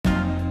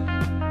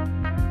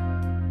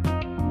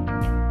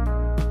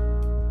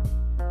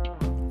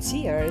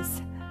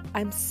Cheers!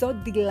 I'm so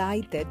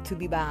delighted to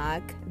be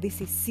back.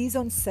 This is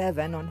season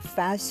 7 on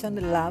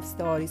Fashion Love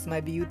Stories, my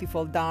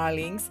beautiful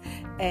darlings,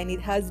 and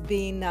it has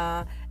been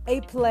a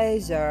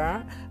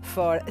pleasure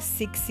for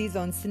 6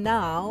 seasons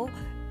now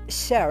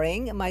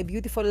sharing my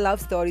beautiful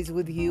love stories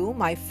with you,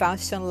 my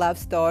fashion love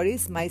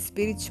stories, my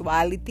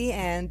spirituality,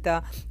 and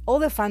all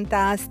the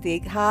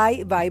fantastic,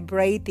 high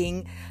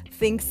vibrating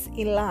things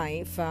in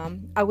life.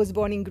 I was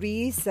born in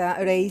Greece,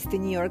 raised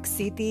in New York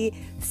City,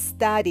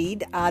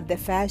 studied at the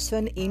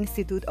Fashion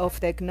Institute of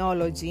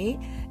Technology,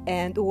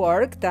 and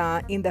worked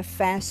in the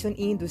fashion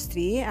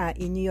industry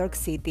in New York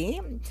City.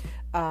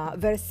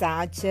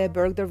 Versace,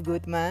 Bergdorf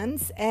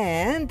Goodman's,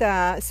 and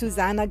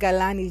Susanna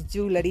Galani's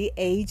jewelry,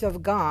 Age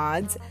of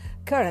Gods.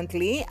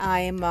 Currently,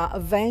 I'm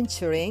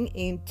venturing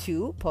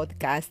into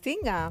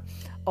podcasting,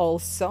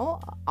 also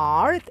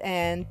art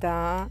and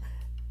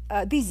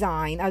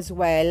design as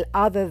well,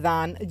 other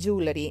than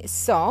jewelry.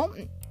 So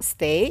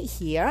stay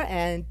here,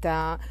 and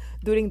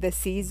during the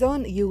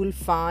season, you will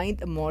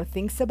find more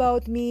things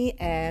about me,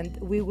 and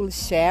we will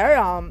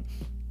share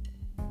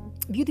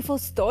beautiful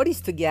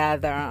stories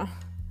together.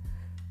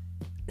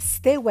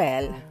 Stay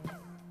well.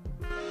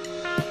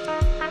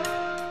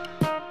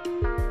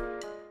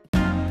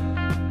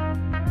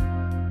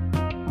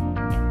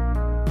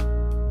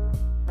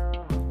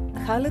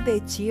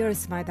 Holiday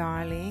cheers, my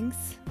darlings.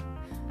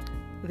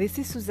 This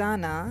is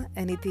Susanna,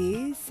 and it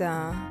is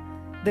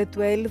the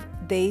 12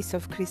 Days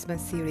of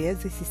Christmas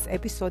series. This is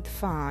episode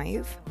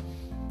 5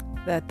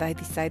 that I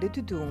decided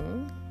to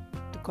do,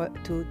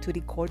 to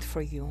record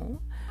for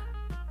you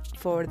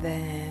for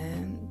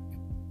the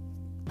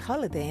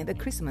holiday, the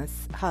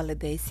Christmas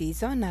holiday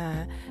season,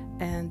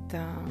 and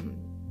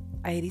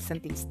I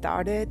recently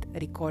started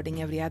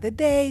recording every other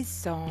day,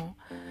 so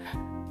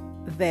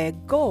the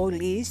goal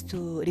is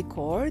to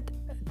record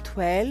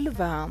 12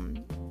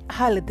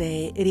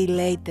 holiday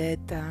related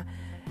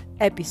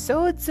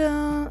episodes,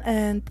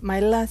 and my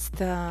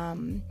last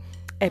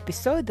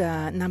episode,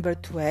 number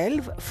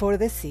 12 for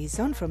the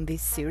season from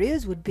this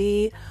series, would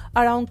be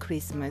around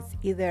Christmas,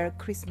 either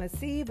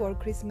Christmas Eve or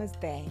Christmas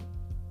Day.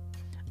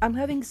 I'm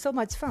having so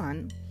much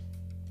fun,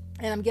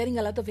 and I'm getting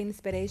a lot of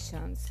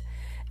inspirations,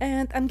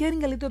 and I'm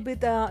getting a little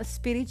bit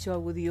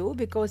spiritual with you,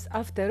 because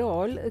after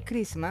all,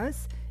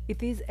 Christmas,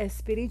 it is a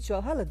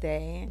spiritual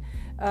holiday.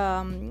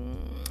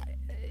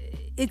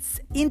 It's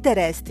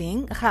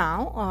interesting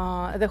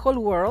how the whole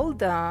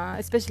world,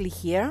 especially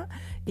here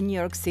in New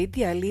York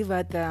City, I live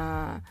at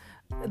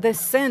the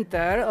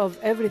center of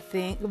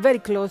everything, very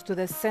close to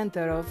the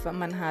center of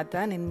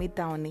Manhattan in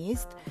Midtown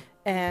East,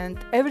 and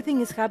everything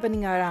is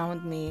happening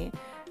around me.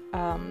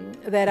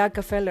 The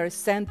Rockefeller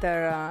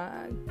Center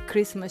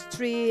Christmas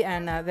tree,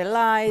 and the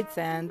lights,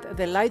 and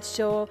the light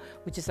show,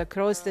 which is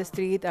across the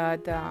street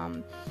at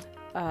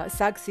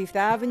Saks Fifth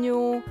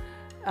Avenue,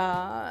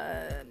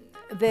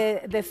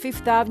 the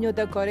Fifth Avenue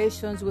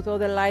decorations with all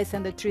the lights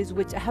and the trees,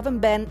 which I haven't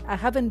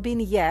been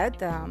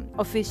yet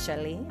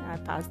officially. I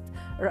passed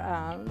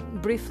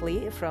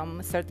briefly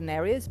from certain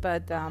areas,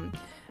 but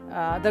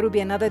there will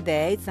be another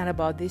day. It's not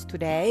about this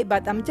today,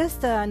 but I'm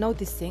just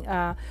noticing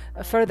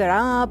further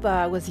up.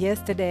 I was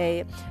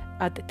yesterday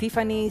at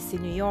Tiffany's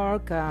in New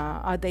York,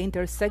 at the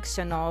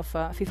intersection of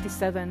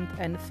 57th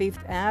and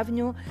 5th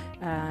Avenue.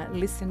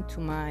 Listen to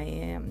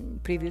my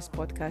previous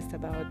podcast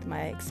about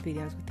my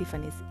experience with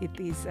Tiffany's. It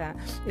is a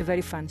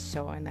very fun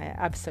show, and I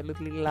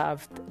absolutely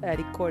loved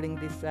recording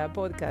this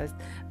podcast.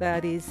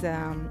 That is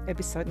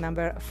episode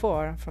number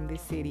 4 from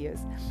this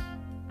series.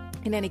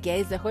 In any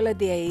case, the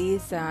holiday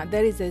is,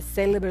 there is a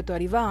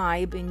celebratory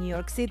vibe in New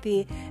York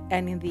City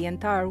and in the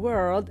entire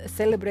world,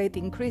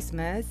 celebrating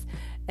Christmas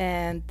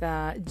and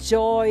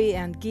joy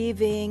and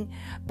giving,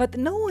 but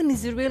no one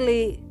is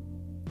really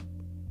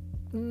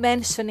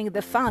mentioning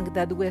the fact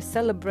that we're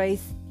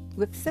celebrating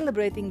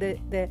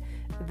the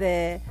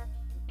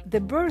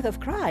birth of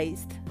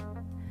Christ.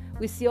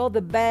 We see all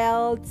the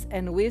bells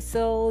and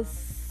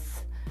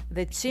whistles,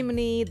 the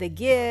chimney, the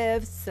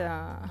gifts,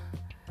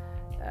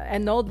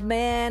 an old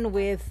man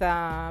with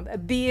a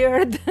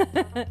beard.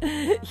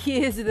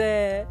 His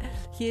name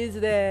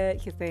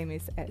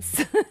is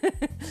S.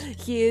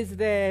 He is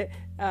the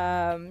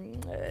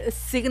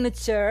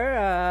signature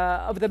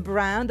of the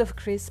brand of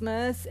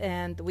Christmas,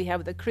 and we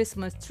have the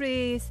Christmas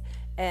trees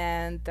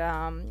and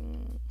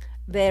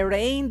the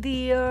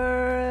reindeers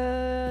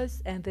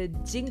and the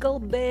jingle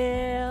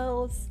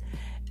bells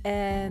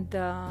and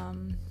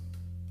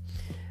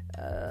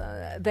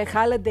the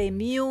holiday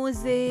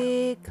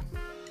music.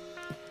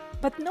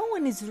 But no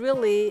one is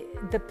really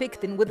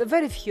depicting, with a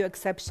very few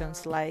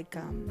exceptions, like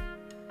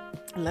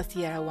last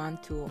year I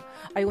went to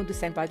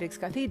St. Patrick's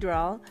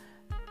Cathedral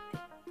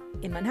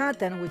in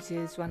Manhattan, which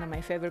is one of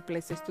my favorite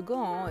places to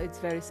go. It's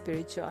very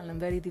spiritual and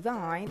very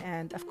divine,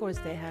 and of course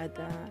they had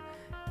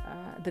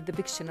the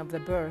depiction of the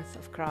birth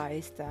of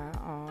Christ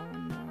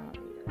on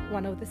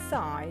one of the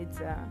sides,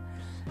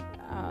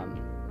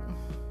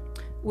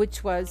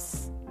 which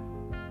was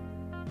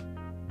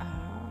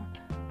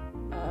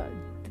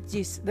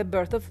the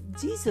birth of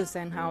Jesus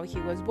and how he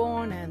was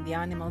born, and the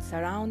animals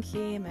around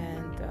him,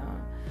 and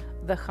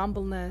the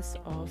humbleness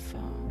of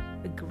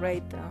a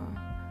great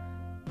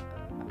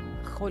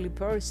holy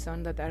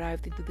person that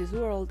arrived into this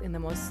world in the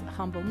most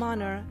humble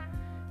manner.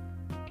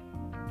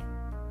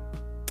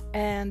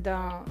 And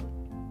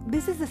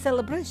this is a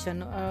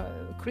celebration.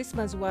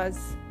 Christmas was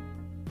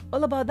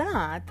all about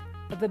that,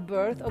 the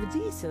birth of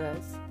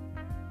Jesus.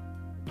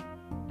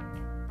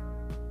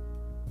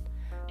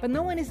 But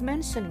no one is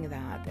mentioning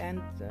that,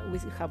 and we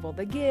have all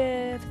the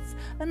gifts,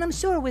 and I'm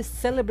sure we're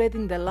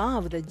celebrating the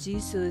love that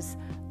Jesus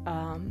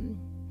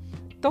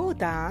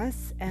taught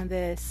us, and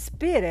the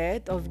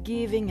spirit of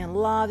giving and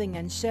loving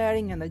and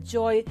sharing and the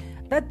joy.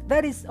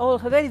 That is all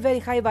very, very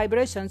high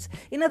vibrations.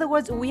 In other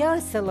words, we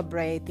are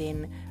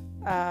celebrating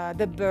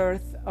the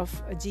birth of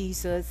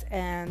Jesus,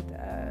 and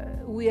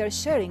we are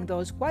sharing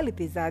those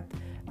qualities that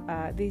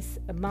this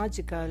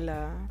magical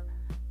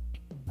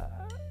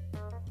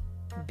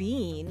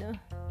being,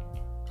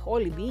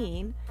 holy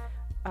being,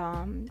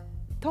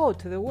 taught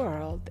to the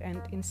world and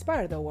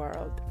inspired the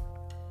world.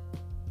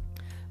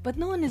 But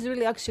no one is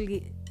really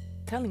actually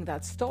telling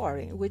that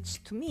story,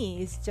 which to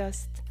me is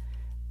just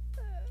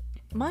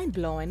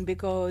mind-blowing,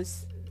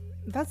 because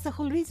that's the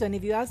whole reason.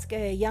 If you ask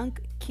a young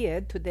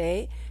kid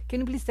today, can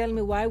you please tell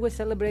me why we're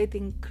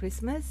celebrating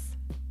Christmas?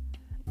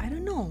 I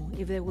don't know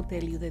if they will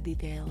tell you the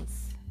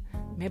details.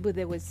 Maybe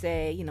they will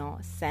say,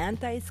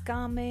 Santa is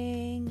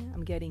coming,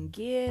 I'm getting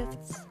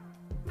gifts.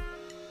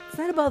 It's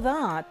not about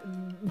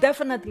that.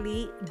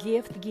 Definitely,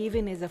 gift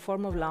giving is a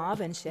form of love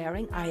and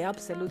sharing. I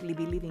absolutely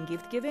believe in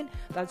gift giving.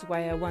 That's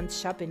why I went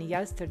shopping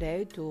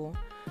yesterday to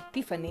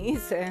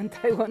Tiffany's, and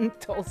I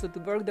went also to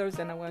Bergdorf's,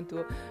 and I went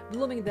to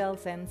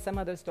Bloomingdale's and some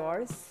other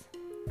stores.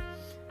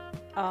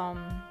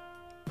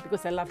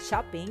 Because I love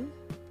shopping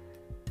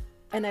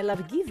and I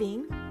love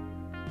giving.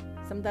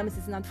 Sometimes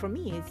it's not for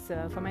me, it's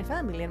for my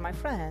family and my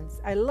friends.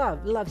 I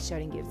love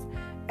sharing gifts,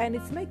 and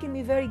it's making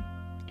me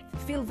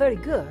feel very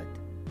good.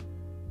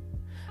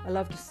 I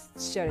love to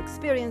share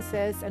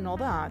experiences and all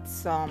that.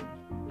 So,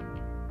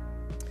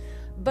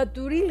 but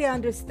to really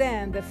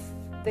understand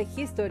the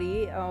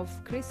history of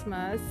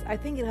Christmas, I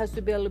think it has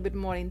to be a little bit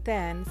more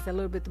intense, a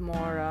little bit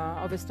more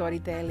of a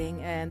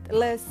storytelling, and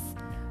less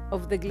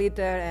of the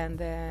glitter and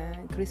the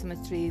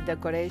Christmas tree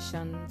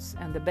decorations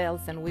and the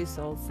bells and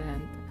whistles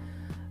and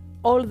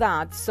all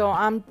that. So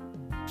I'm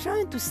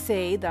trying to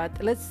say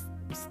that let's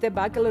step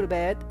back a little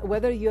bit.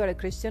 Whether you are a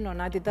Christian or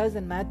not, it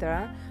doesn't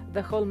matter.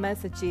 The whole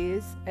message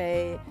is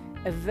a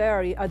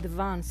very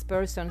advanced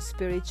person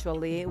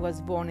spiritually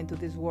was born into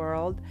this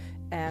world,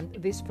 and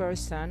this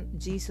person,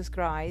 Jesus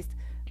Christ,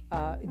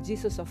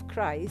 Jesus of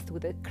Christ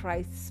with the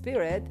Christ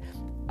spirit,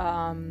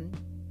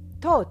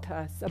 taught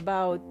us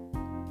about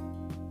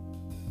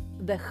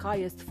the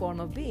highest form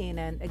of being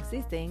and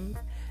existing,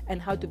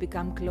 and how to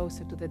become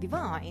closer to the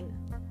divine,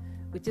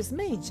 which is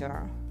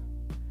major.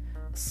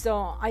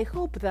 So I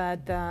hope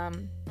that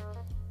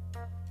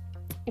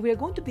we are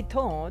going to be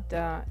taught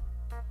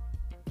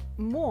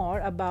more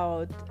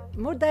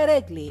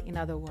directly, in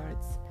other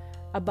words,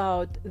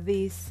 about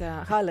this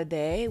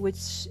holiday,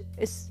 which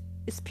is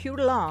pure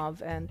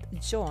love and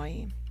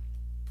joy.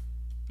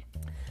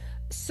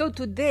 So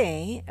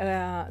today,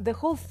 the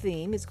whole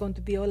theme is going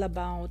to be all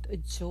about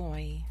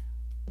joy.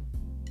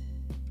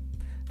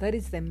 That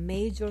is the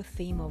major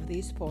theme of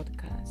this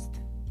podcast.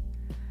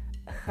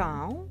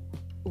 How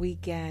we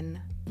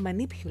can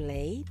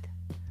manipulate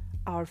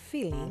our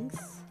feelings,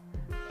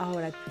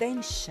 our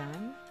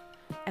attention,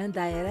 and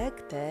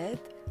direct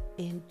it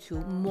into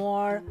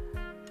more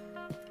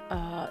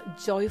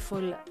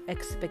joyful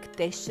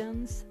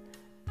expectations,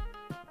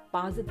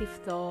 positive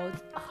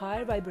thoughts,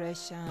 higher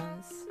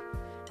vibrations,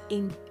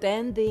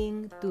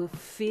 intending to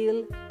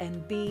feel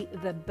and be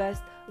the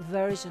best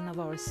version of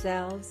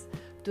ourselves,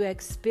 to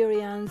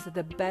experience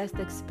the best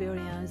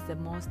experience, the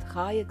most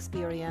high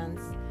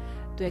experience,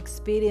 to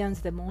experience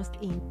the most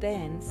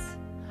intense,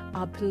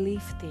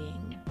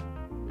 uplifting,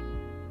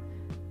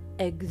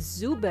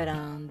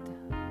 exuberant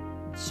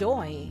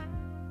joy.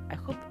 I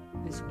hope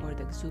this word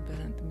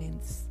exuberant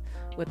means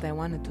what I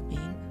want it to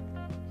mean.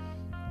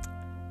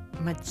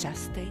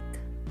 Majestic,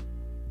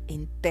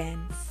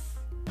 intense,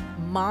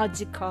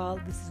 magical,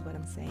 this is what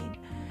I'm saying.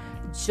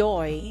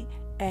 Joy,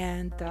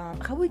 and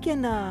how we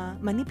can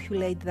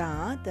manipulate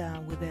that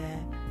with the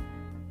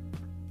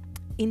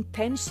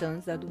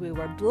intentions that we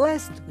were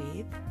blessed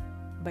with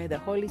by the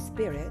Holy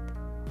Spirit,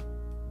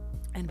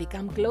 and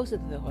become closer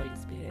to the Holy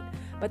Spirit.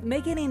 But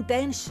making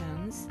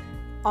intentions,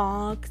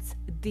 acts,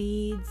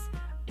 deeds,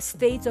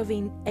 states of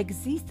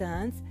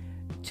existence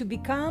to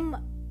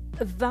become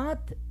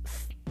that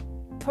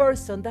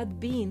person, that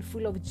being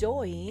full of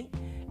joy,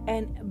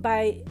 and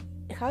by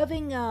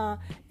having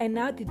an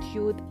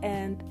attitude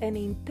and an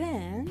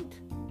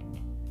intent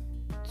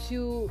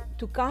to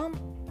come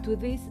to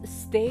this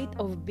state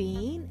of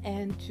being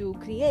and to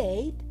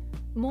create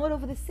more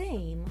of the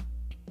same.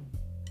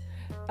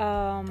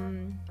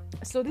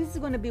 So this is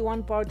going to be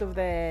one part of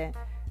the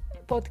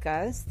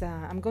podcast,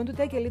 I'm going to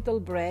take a little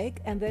break,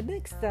 and the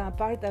next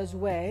part as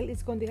well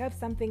is going to have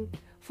something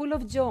full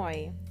of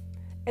joy,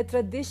 a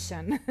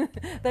tradition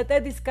that I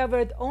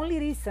discovered only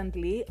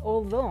recently,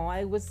 although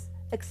I was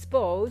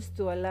exposed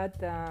to a lot,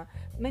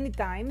 many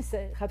times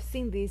have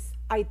seen this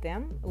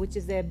item, which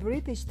is a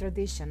British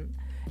tradition.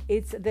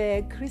 It's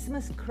the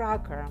Christmas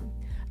cracker.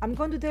 I'm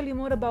going to tell you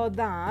more about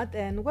that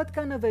and what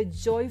kind of a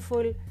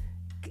joy-creating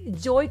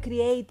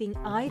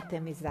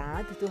item is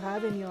that to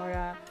have in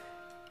your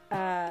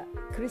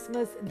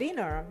Christmas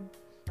dinner.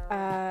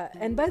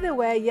 And by the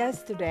way,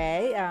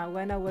 yesterday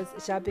when I was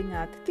shopping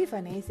at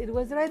Tiffany's, it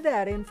was right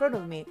there in front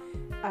of me.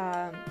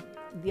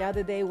 The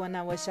other day when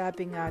I was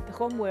shopping at the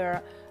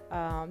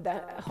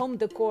home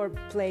decor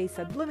place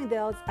at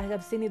Bloomingdale's, I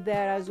have seen it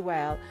there as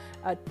well.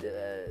 At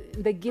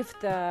the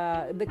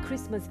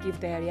Christmas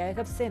gift area, I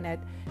have seen it.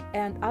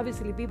 And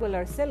obviously people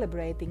are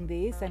celebrating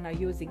this and are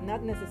using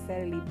not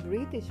necessarily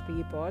British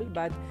people,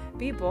 but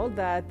people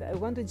that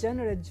want to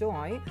generate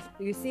joy.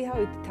 You see how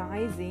it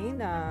ties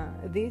in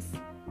this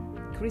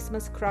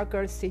Christmas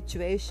cracker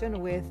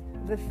situation with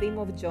the theme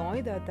of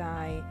joy that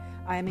I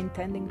am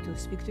intending to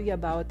speak to you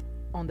about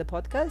on the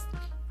podcast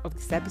of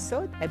this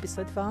episode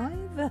 5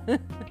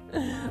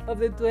 of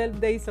the 12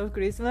 days of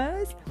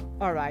Christmas.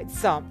 All right,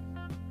 so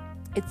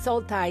it's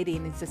all tied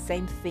in. It's the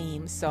same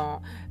theme.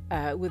 So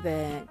with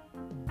the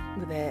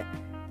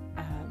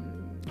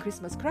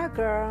Christmas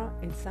cracker,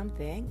 it's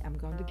something I'm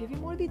going to give you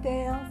more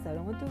details. I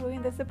don't want to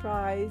ruin the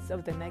surprise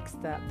of the next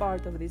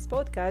part of this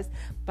podcast,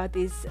 but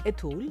it's a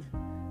tool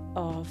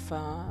of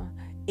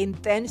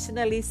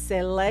intentionally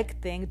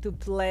selecting to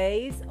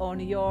place on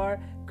your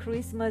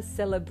Christmas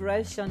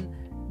celebration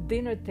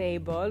dinner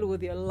table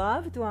with your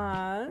loved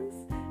ones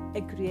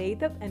and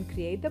create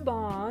a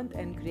bond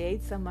and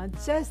create some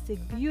majestic,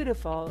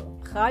 beautiful,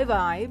 high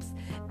vibes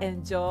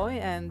and joy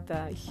and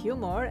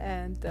humor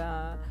and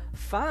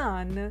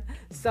fun.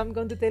 So I'm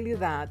going to tell you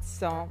that.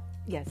 So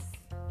yes,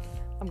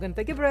 I'm going to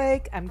take a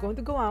break. I'm going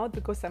to go out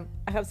because I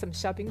have some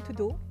shopping to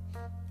do,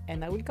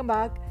 and I will come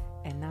back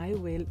and I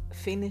will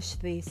finish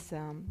this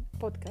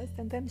podcast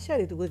and then share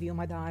it with you,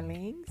 my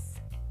darlings.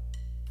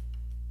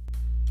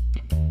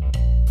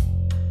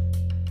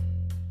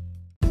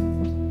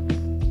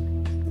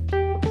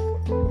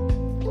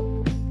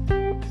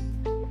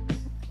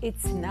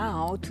 It's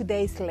now 2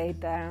 days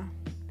later.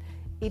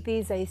 It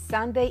is a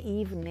Sunday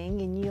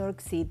evening in New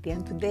York City,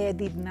 and today I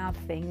did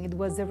nothing. It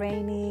was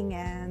raining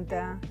and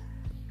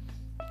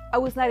I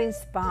was not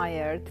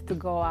inspired to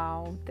go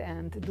out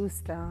and do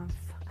stuff,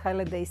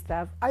 holiday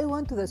stuff. I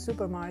went to the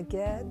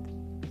supermarket,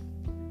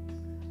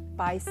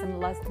 buy some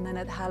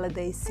last-minute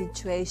holiday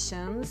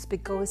situations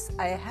because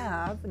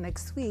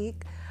next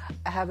week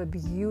I have a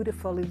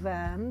beautiful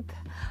event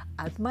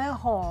at my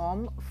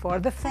home for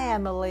the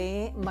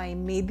family, my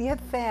immediate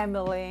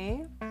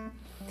family,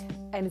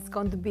 and it's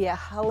going to be a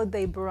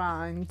holiday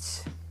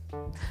brunch.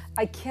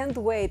 I can't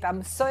wait.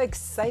 I'm so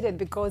excited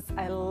because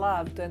I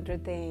love to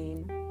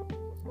entertain.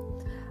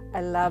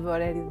 I love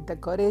already the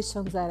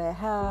decorations that I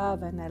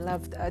have, and I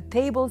love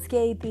table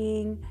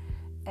skating,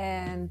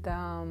 and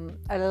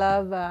I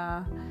love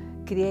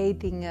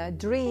creating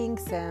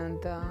drinks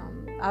and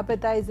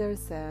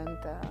appetizers and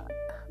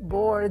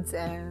boards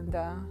and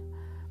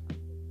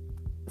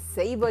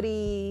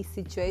savory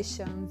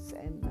situations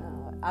and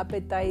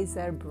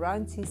appetizer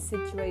brunchy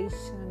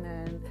situation,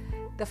 and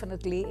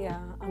definitely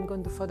I'm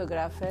going to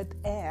photograph it.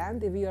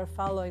 And if you are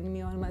following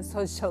me on my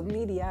social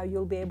media,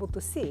 you'll be able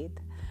to see it.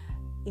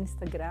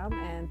 Instagram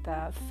and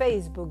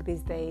Facebook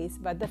these days,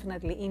 but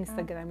definitely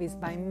Instagram is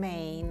my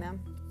main.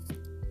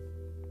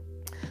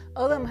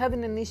 Although I'm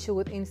having an issue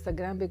with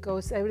Instagram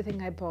because everything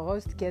I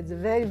post gets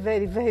very,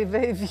 very, very,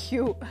 very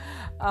few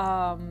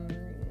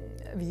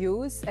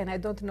views, and I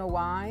don't know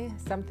why.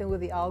 Something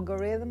with the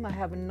algorithm, I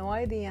have no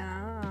idea.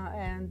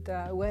 And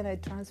when I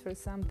transfer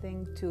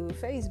something to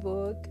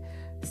Facebook,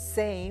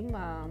 same,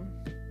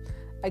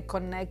 I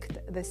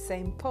connect the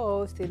same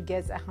post, it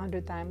gets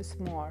 100 times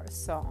more.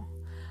 So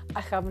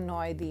I have no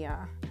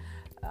idea.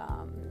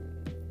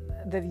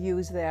 The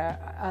views there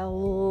are a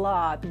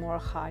lot more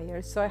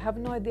higher, so I have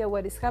no idea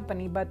what is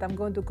happening, but I'm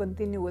going to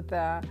continue with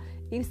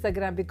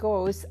Instagram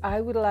because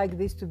I would like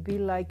this to be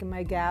like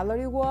my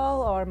gallery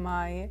wall or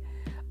my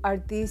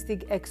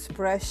artistic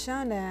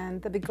expression,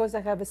 and because I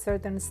have a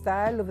certain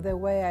style of the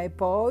way I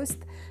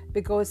post,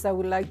 because I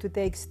would like to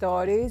take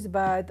stories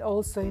but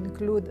also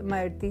include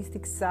my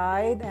artistic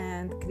side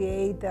and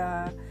create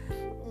a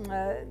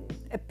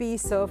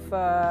piece of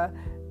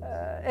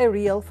a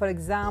reel, for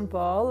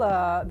example,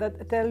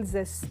 that tells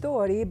a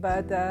story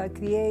but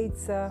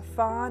creates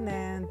fun,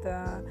 and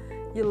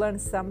you learn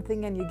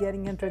something and you're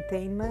getting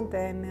entertainment,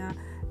 and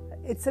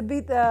it's a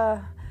bit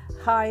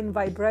high in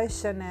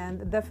vibration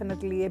and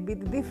definitely a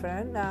bit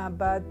different,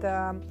 but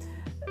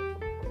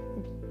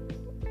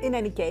in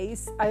any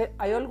case,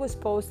 I always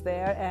post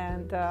there,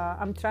 and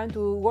I'm trying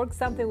to work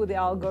something with the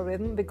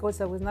algorithm because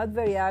I was not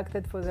very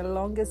active for the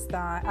longest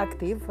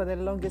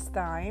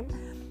time,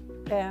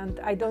 And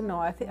I don't know,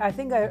 I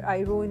think I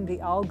ruined the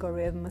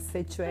algorithm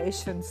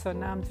situation, so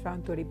now I'm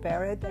trying to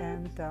repair it,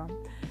 and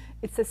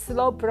it's a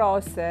slow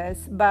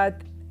process,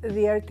 but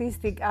the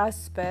artistic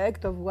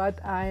aspect of what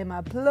I'm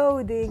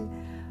uploading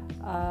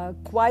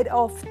quite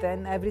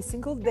often, every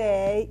single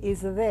day,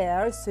 is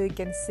there, so you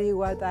can see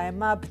what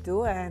I'm up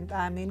to, and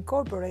I'm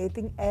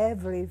incorporating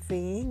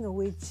everything,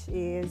 which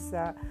is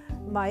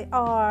my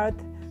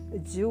art, the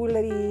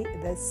jewelry,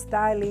 the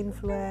style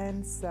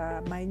influence,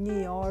 my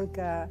New York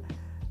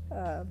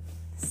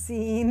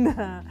scene,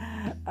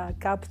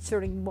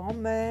 capturing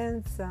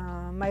moments,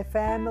 my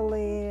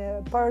family,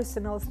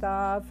 personal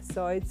stuff.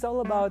 So it's all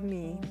about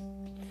me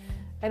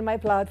and my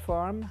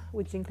platform,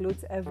 which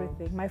includes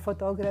everything. My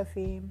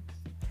photography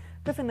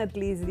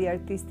definitely is the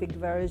artistic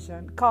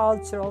version,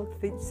 cultural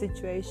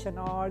situation,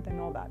 art, and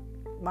all that.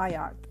 My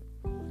art.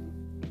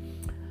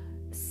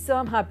 So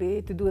I'm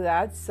happy to do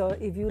that. So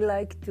if you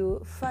like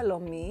to follow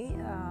me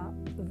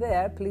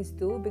there, please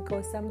do,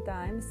 because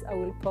sometimes I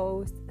will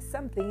post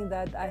something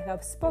that I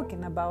have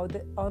spoken about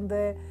on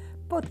the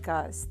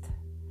podcast.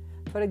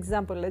 For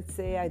example, let's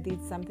say I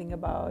did something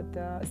about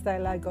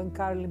style icon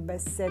Carolyn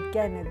Bessette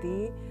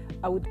Kennedy.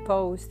 I would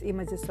post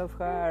images of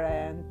her,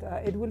 and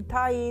it will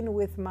tie in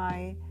with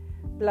my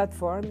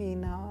platform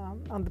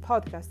on the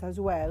podcast as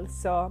well.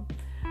 So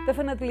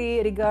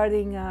definitely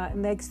regarding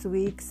next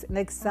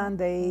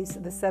Sunday's,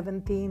 the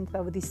 17th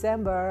of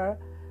December,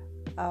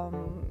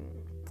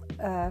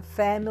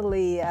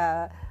 family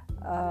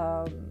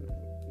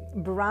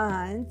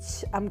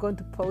brunch, I'm going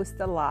to post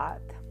a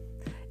lot.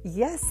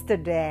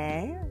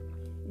 Yesterday,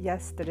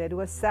 it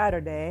was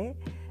Saturday,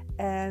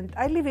 and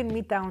I live in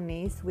Midtown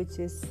East, which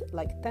is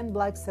like 10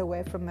 blocks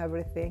away from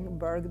everything.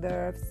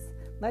 Bergdorf's,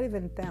 not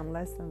even 10,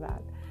 less than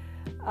that.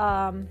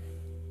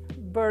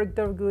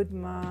 Bergdorf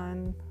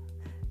Goodman,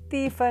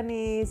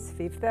 Tiffany's,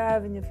 5th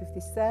Avenue,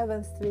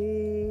 57th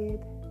Street,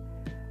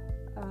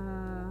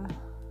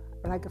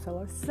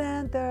 Rockefeller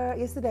Center.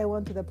 Yesterday I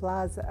went to the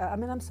Plaza.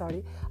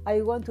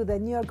 I went to the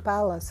New York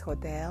Palace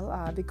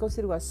Hotel because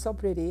it was so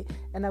pretty,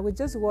 and I was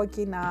just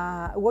walking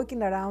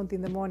around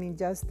in the morning,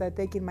 just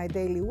taking my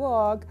daily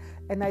walk,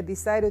 and I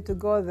decided to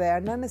go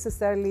there, not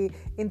necessarily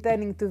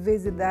intending to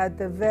visit that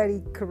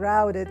very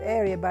crowded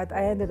area, but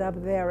I ended up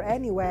there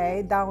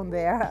anyway, down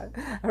there,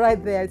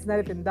 right there. It's not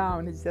even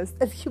down, it's just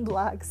a few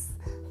blocks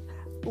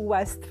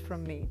west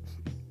from me.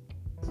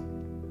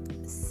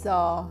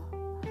 So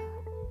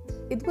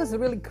it was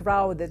really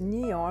crowded.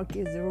 New York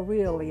is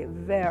really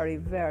very,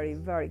 very,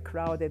 very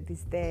crowded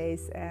these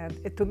days, and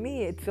to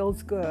me it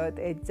feels good.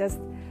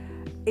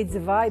 It's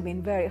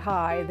vibing very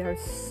high. There are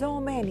so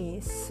many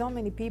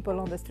people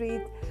on the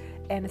street,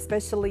 and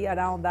especially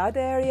around that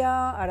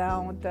area,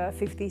 around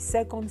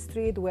 52nd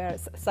Street, where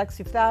Saks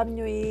Fifth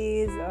Avenue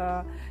is,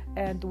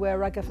 and where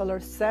Rockefeller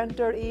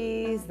Center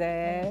is,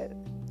 the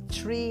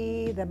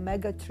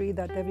mega tree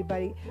that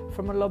everybody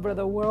from all over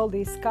the world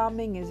is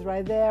coming, is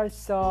right there.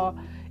 So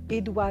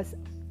it was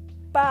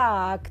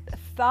packed,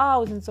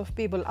 thousands of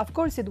people. Of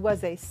course, it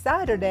was a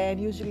Saturday,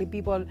 and usually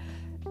people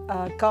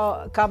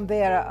come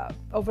there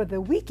over the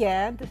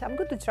weekend. I'm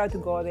going to try to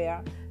go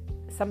there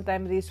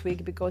sometime this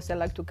week because I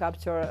like to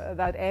capture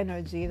that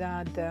energy,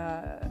 that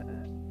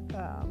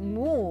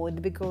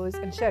mood,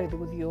 and share it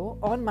with you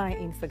on my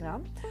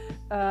Instagram.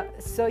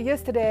 So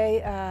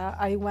yesterday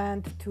I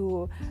went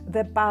to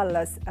the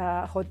Palace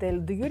Hotel.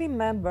 Do you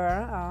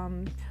remember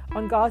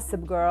on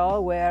Gossip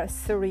Girl, where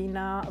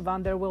Serena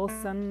van der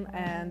Wilson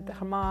and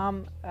her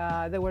mom,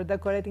 they were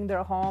decorating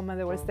their home and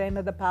they were staying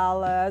at the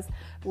Palace,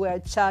 where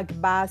Chuck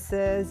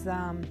Bass's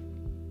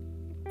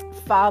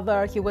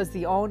father, he was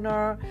the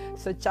owner.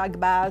 So Chuck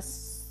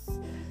Bass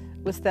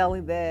was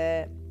telling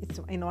it's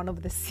in one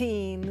of the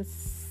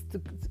scenes,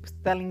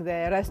 telling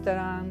the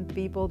restaurant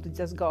people to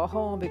just go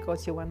home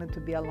because she wanted to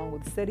be alone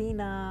with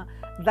Serena.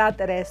 That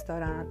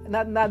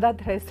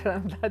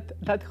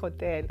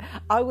hotel.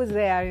 I was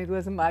there, and it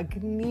was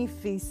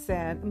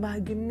magnificent.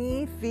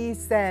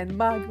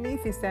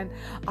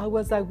 I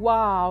was like,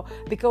 wow,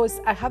 because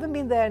I haven't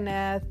been there in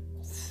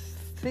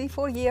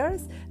 3-4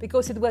 years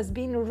because it was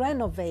being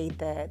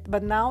renovated,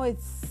 but now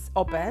it's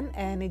open,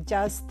 and it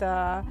just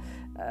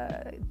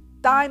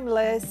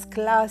timeless,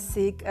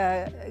 classic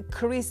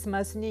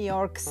Christmas New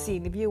York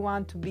scene. If you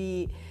want to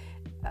be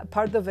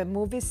part of a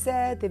movie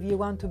set, if you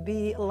want to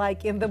be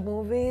like in the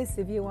movies,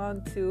 if you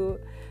want to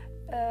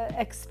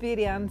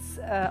experience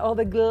all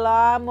the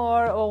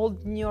glamour,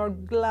 old New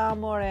York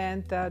glamour,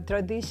 and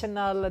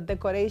traditional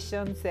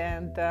decorations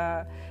and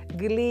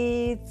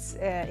glitz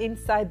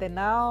inside and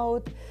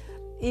out.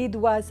 It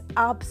was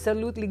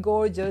absolutely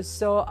gorgeous.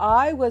 So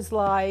I was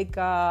like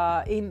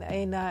in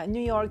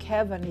New York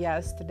heaven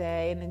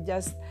yesterday, and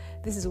this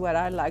is where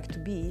I like to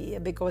be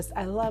because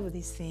I love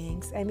these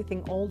things.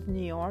 Anything old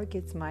New York,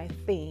 it's my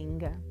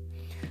thing.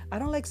 I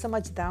don't like so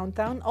much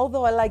downtown,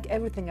 although I like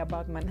everything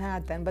about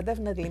Manhattan, but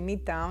definitely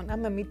Midtown.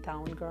 I'm a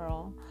Midtown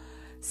girl.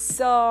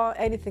 So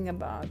anything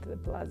about the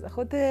Plaza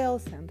Hotel,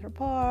 Central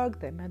Park,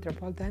 the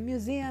Metropolitan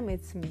Museum,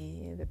 it's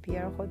me. The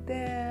Pierre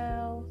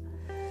Hotel.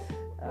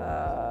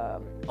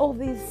 All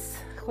these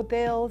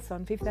hotels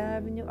on Fifth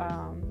Avenue,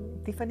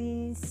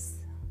 Tiffany's.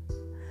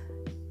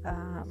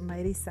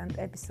 My recent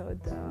episode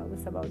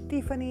was about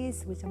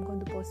Tiffany's, which I'm going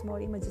to post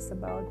more images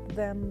about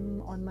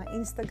them on my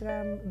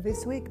Instagram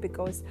this week,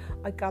 because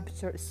I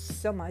capture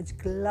so much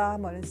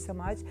glamour and so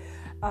much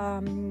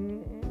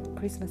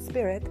Christmas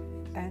spirit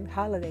and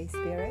holiday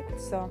spirit.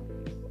 So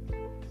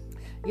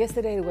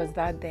yesterday was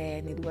that day,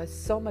 and it was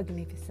so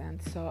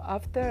magnificent. So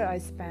after I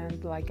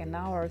spent like an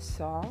hour or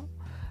so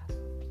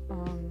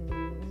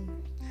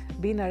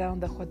being around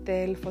the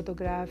hotel,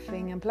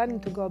 photographing, and planning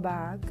to go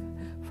back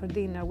for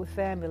dinner with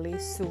family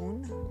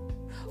soon,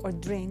 or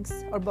drinks,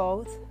 or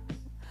both,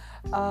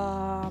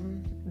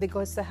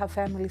 because I have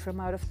family from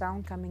out of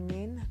town coming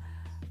in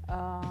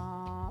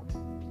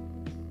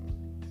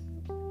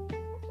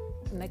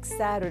next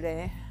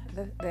Saturday,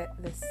 the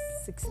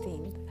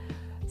 16th.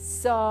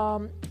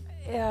 So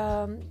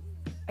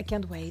I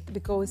can't wait,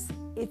 because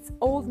it's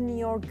old New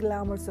York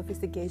glamour,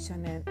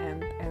 sophistication,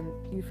 and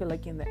you feel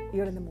like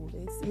you're in the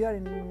movies. You're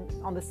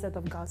on the set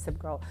of Gossip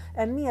Girl.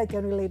 And me, I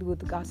can relate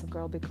with Gossip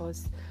Girl,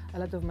 because a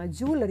lot of my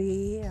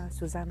jewelry,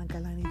 Susanna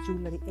Galani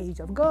jewelry, Age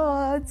of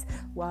Gods,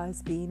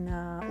 was being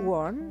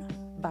worn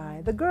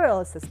by the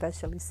girls,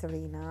 especially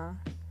Serena.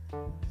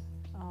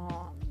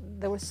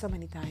 There were so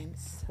many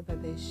times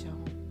that they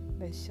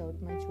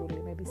showed my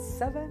jewelry, maybe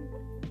 7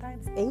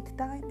 times, 8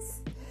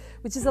 times,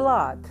 which is a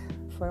lot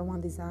for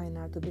one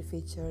designer to be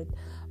featured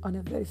on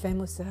a very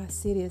famous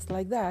series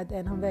like that,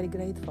 and I'm very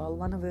grateful.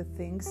 One of the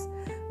things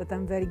that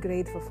I'm very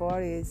grateful for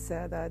is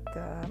that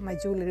my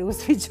jewelry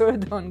was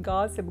featured on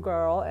Gossip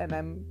Girl, and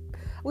I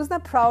was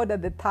not proud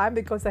at the time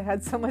because I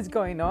had so much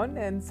going on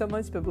and so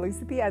much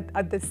publicity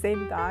at the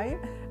same time.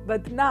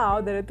 But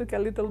now that I took a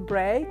little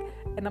break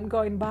and I'm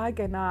going back,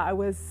 and I'm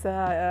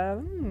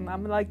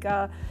like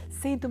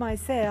saying to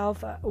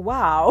myself,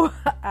 wow,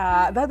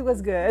 that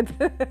was good.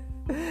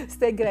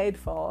 Stay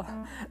grateful.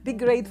 Be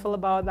grateful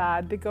about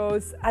that,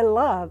 because I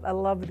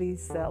love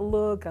this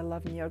look. I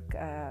love New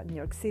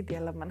York City. I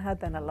love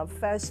Manhattan. I love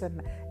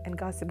fashion, and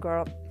Gossip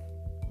Girl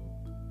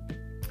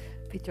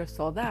features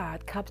all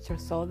that,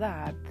 captures all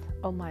that,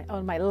 all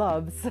my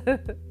loves.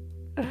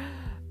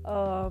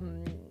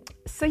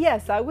 So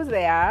yes, I was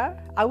there.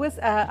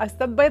 I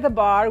stopped by the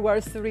bar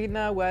where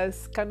Serena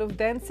was kind of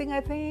dancing,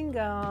 I think,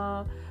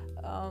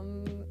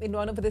 in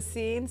one of the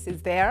scenes.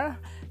 Is there.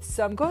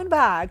 So I'm going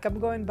back,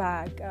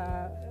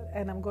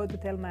 and I'm going to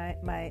tell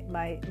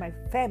my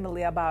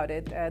family about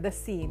it, the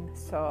scene.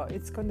 So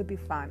it's going to be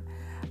fun,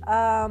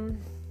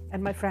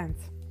 and my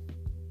friends.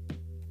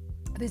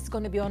 This is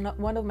going to be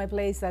one of my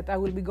places that I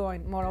will be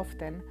going more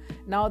often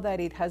now that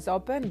it has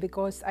opened,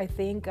 because I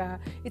think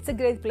it's a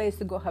great place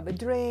to go have a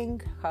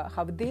drink,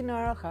 have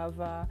dinner, have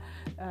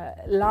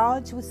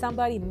lunch with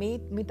somebody,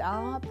 meet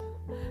up,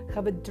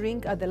 have a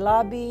drink at the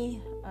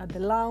lobby, at the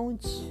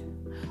lounge,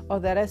 or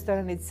the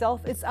restaurant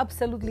itself. It's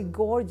absolutely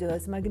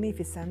gorgeous,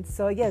 magnificent.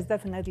 So yes,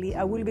 definitely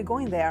I will be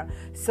going there.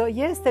 So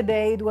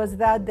yesterday it was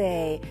that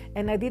day,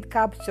 and I did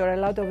capture a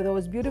lot of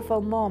those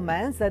beautiful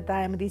moments that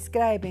I am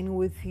describing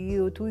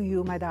to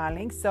you, my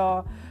darling.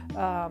 So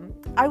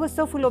I was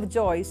so full of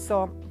joy.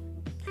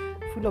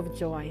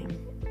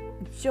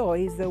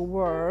 Joy is the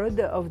word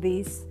of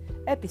this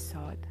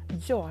episode.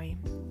 Joy.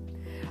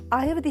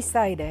 I have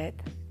decided,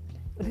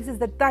 this is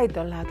the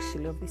title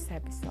actually of this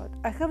episode,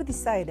 I have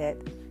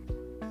decided,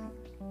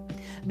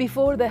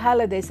 before the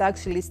holidays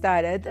actually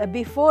started,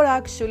 before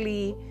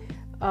actually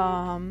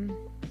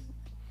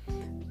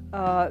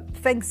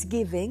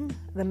Thanksgiving,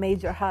 the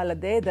major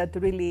holiday that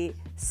really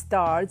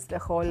starts the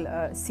whole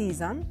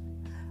season,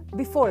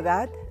 before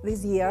that,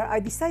 this year,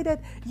 I decided,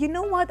 you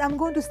know what, I'm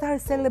going to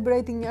start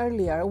celebrating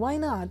earlier. Why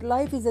not?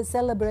 Life is a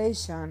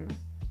celebration.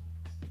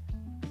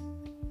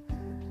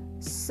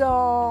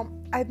 So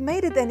I've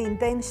made it an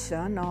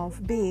intention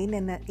of being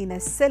in a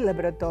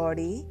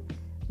celebratory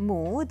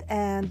mood,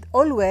 and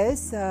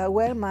always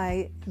wear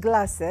my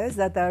glasses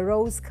that are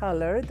rose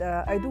colored.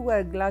 I do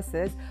wear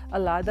glasses a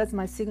lot. That's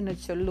my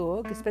signature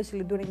look,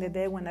 especially during the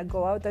day when I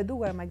go out. I do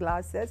wear my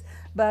glasses,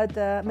 but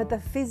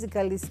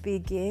metaphysically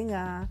speaking,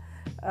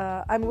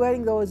 I'm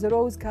wearing those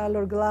rose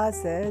colored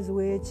glasses,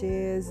 which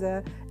is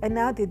an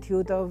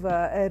attitude of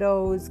a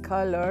rose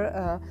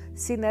color,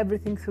 seeing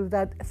everything through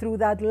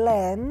that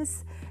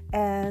lens.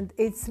 And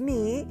it's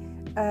me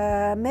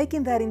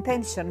making that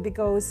intention,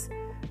 because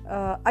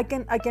I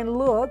can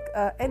look,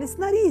 and it's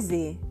not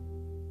easy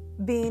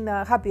being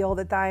happy all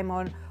the time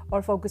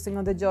or focusing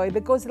on the joy,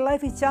 because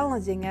life is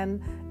challenging,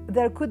 and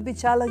there could be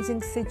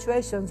challenging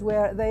situations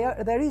where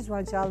there is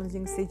one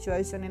challenging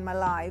situation in my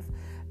life,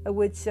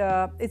 which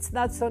it's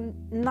not so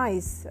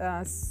nice.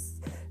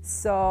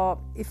 So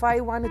if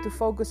I wanted to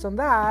focus on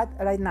that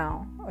right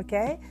now,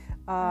 okay?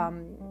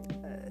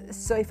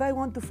 So if I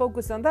want to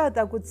focus on that,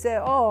 I could say,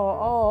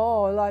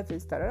 oh, life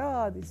is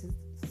this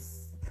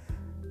is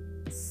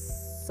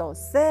so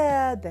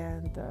sad,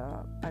 and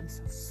I'm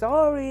so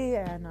sorry,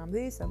 and I'm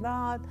this and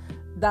that,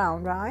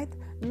 down, right?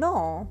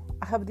 No,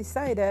 I have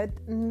decided,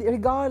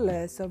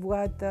 regardless of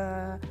what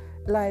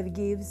life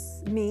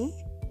gives me,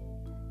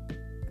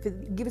 If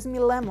it gives me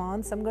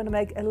lemons, I'm going to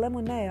make a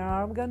lemonade,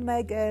 or I'm going to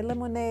make a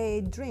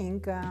lemonade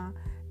drink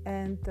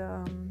and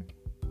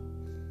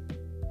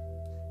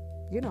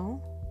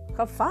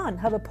have fun,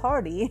 have a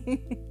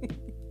party.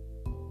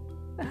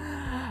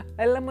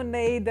 A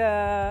lemonade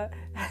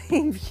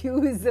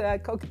infused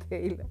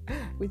cocktail,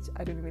 which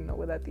I don't even know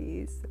what that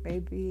is.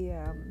 Maybe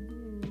I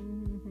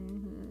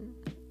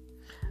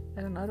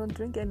don't know, I don't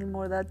drink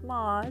anymore that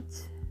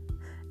much.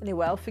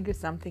 Anyway, I'll figure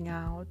something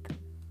out.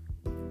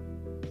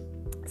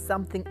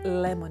 Something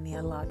lemony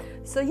a lot.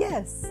 So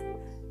yes,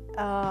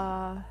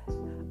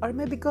 or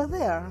maybe go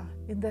there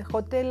in the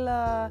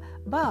hotel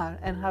bar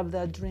and have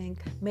that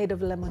drink made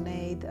of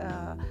lemonade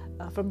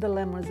from the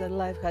lemons that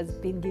life has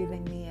been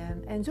giving me,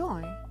 and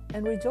enjoy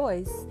and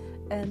rejoice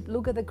and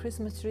look at the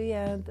Christmas tree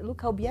and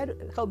look how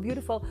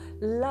beautiful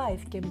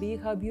life can be,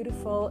 how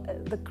beautiful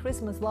the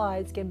Christmas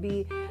lights can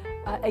be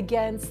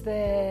against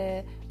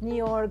the New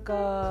York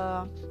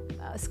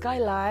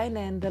skyline,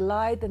 and the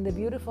light and the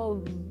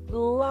beautiful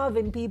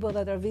loving people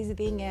that are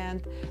visiting,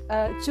 and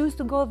choose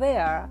to go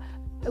there.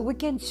 We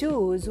can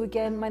choose, we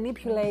can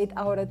manipulate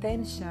our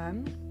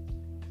attention.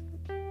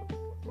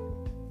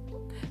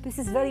 This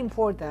is very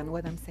important,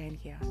 what I'm saying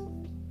here.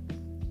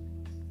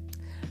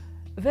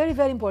 Very,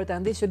 very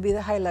important. This should be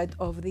the highlight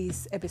of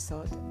this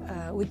episode.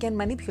 We can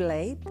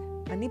manipulate,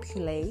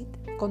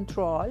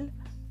 control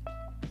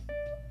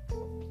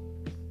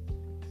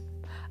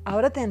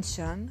our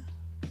attention,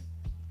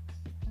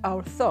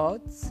 our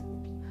thoughts,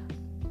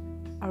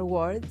 our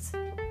words,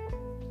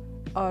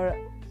 our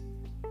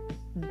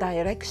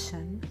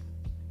direction,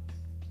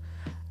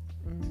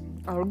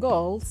 our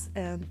goals,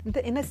 and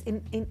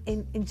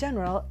in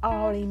general,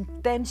 our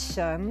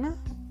intention.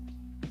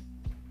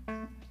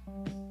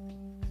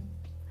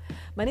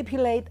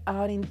 Manipulate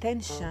our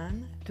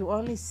intention to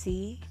only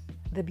see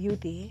the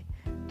beauty,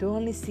 to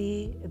only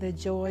see the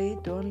joy,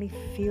 to only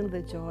feel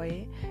the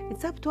joy.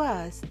 It's up to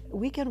us.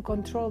 We can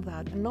control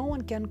that. No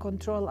one can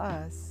control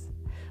us.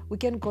 We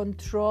can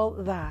control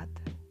that.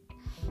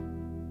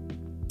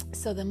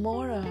 So the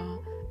more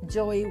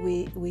joy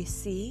we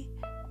see,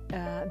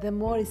 the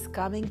more is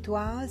coming to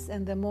us,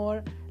 and the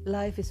more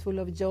life is full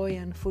of joy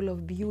and full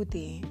of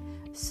beauty.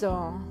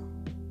 So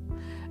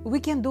we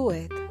can do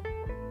it.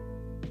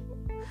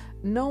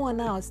 No one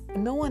else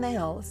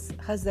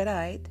has the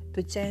right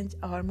to change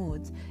our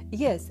moods.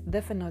 Yes,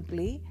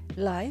 definitely,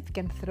 life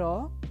can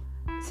throw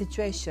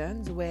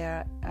situations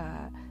where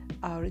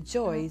our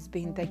joy is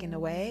being taken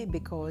away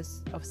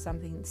because of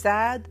something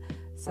sad,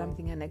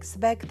 something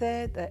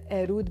unexpected,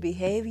 a rude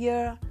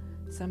behavior.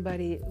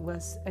 Somebody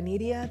was an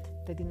idiot,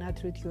 they did not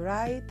treat you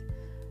right,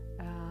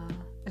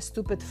 a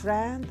stupid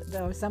friend,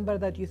 or somebody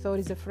that you thought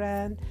is a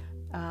friend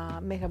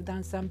may have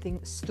done something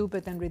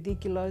stupid and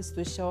ridiculous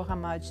to show how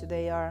much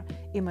they are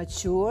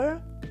immature.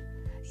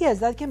 Yes,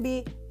 that can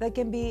be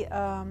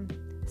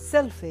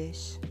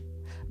selfish.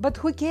 But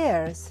who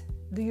cares?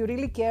 Do you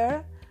really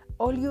care?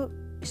 All you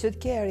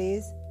should care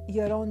is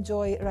your own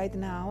joy right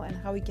now and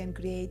how you can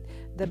create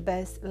the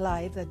best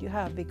life that you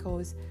have,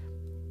 because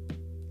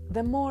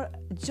the more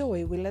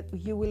joy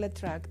you will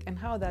attract. And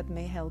how that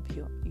may help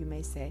you, you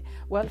may say.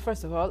 Well,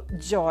 first of all,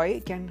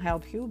 joy can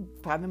help you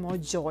have a more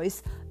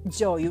joyous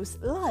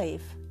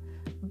life.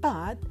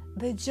 But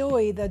the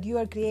joy that you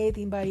are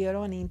creating by your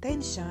own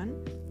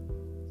intention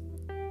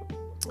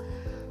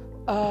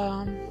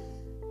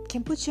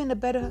can put you in a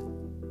better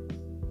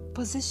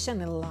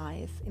position in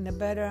life, in a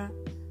better,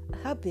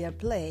 happier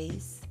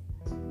place.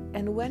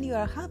 And when you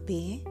are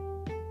happy,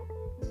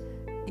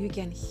 you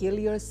can heal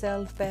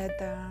yourself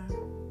better.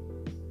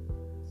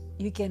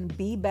 You can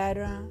be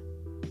better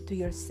to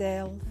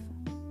yourself.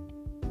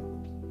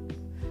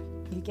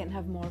 You can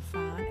have more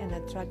fun and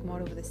attract more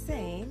of the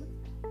same.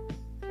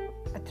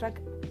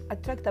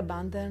 Attract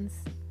abundance,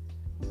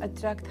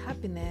 attract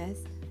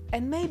happiness,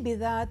 and maybe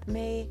that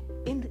may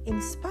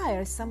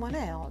inspire someone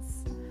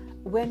else.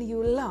 When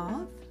you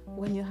love,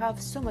 when you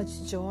have so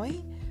much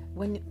joy,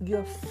 when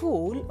you're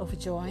full of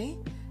joy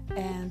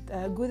and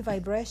good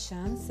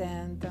vibrations,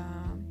 and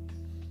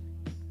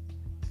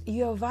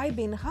you're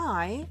vibing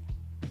high,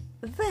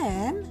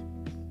 then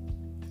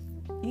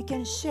you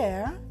can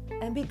share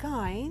and be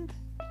kind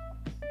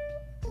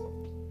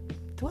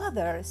to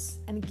others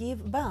and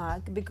give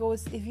back.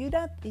 Because if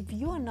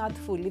you are not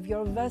full, if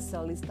your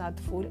vessel is not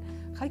full,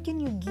 how can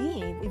you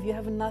give if you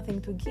have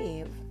nothing to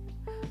give?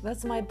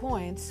 That's my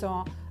point.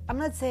 So I'm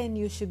not saying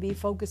you should be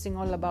focusing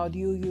all about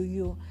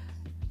you.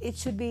 It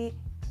should be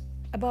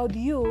about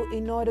you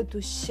in order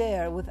to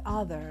share with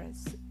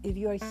others. If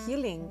you are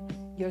healing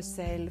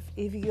yourself,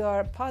 if you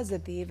are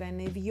positive,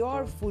 and if you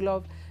are full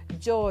of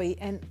joy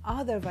and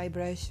other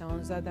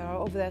vibrations that are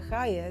of the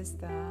highest,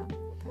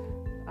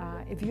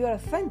 if you are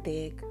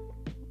authentic,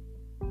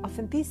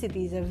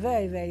 authenticity is a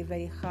very, very,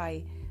 very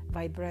high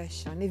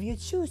vibration. If you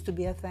choose to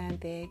be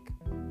authentic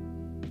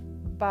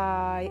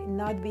by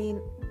not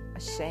being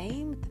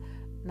ashamed,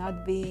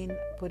 not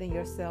putting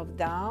yourself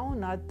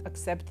down, not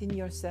accepting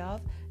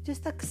yourself,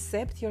 just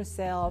accept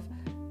yourself,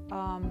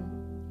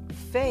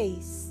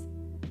 face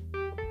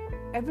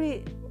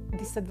every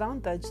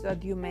disadvantage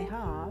that you may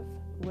have,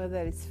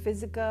 whether it's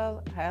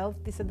physical,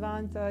 health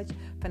disadvantage,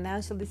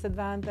 financial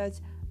disadvantage,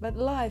 but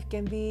life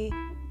can be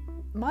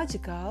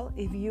magical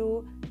if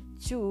you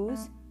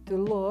choose to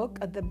look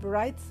at the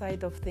bright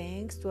side of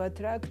things, to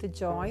attract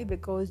joy,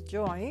 because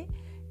joy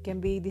can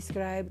be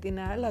described in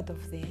a lot of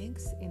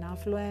things, in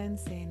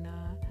affluence, in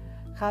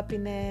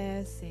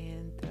happiness,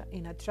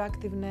 in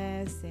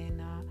attractiveness,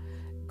 in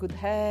good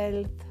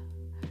health,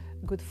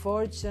 good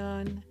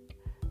fortune,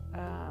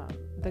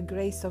 the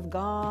grace of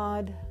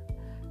God,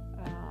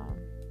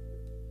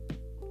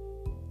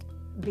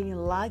 being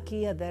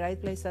lucky at the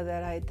right place at the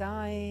right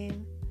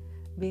time,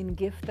 being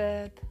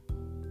gifted,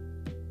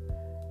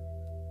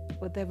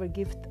 whatever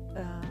gift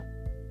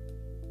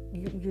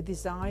you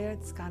desire,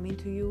 it's coming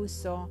to you.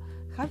 So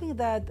having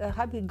that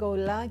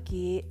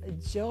happy-go-lucky,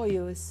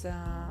 joyous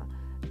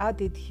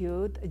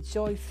attitude,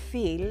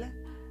 joy-filled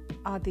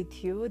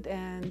attitude,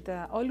 and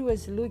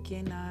always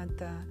looking at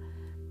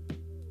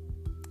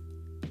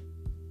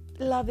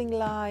loving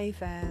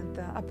life and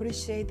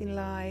appreciating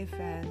life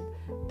and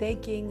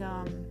taking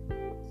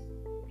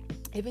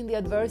even the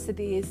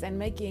adversities and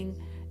making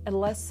a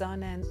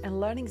lesson and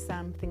learning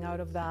something out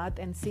of that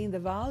and seeing the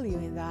value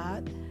in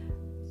that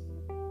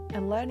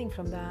and learning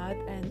from that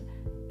and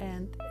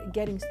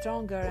getting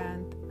stronger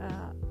and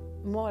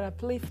more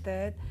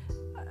uplifted.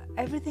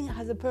 Everything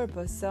has a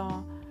purpose,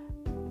 so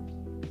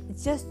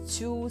just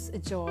choose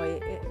joy.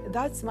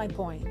 That's my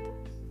point.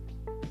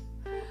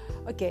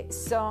 Okay,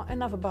 so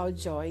enough about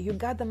joy. You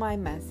got my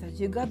message,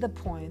 you got the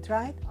point,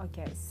 right?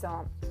 Okay,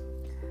 so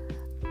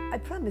I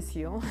promise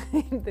you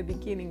in the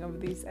beginning of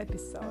this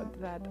episode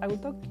that I will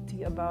talk to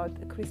you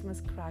about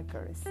Christmas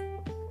crackers.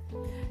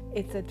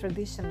 It's a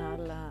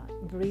traditional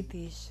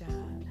British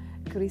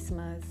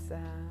Christmas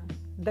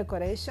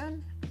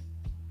decoration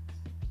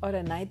or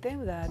an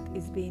item that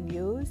is being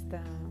used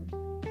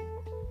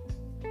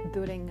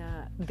during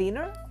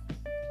dinner.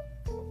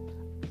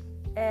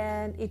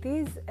 And it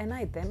is an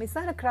item. It's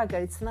not a cracker.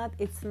 It's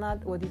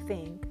not what you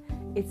think.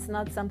 It's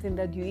not something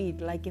that you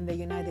eat. Like in the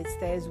United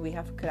States, we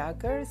have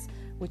crackers,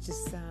 which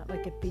is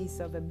like a piece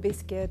of a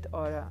biscuit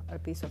or a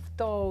piece of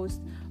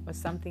toast or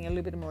something a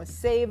little bit more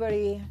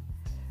savory.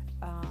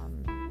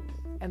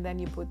 And then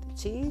you put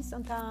cheese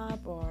on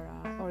top or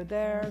hors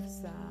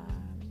d'oeuvres,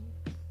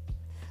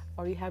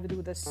 or you have it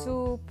with a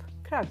soup.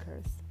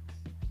 Crackers.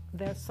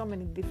 There are so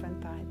many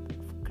different types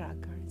of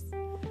crackers.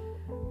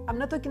 I'm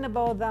not talking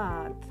about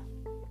that.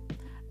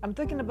 I'm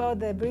talking about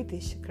the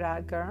British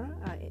cracker,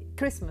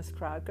 Christmas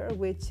cracker,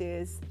 which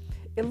is,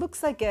 it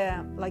looks like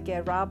a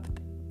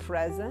wrapped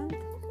present,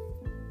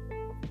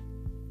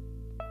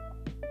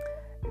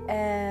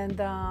 and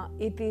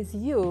it is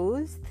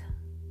used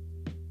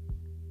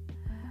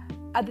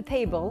at the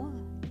table,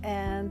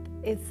 and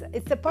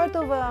it's part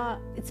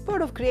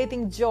of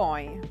creating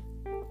joy.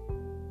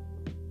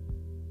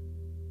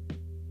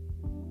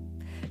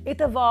 It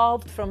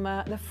evolved from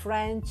the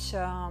French.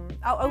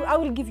 I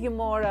will give you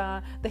more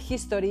the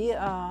history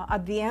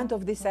at the end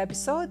of this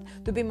episode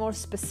to be more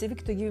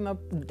specific, to give you more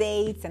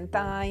dates and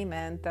time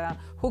and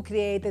who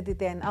created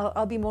it, and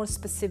I'll be more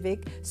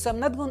specific. So I'm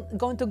not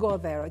going to go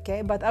there,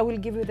 okay? But I will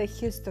give you the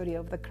history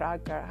of the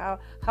cracker,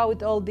 how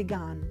it all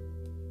began,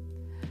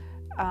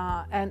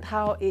 and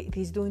how it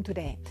is doing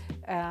today.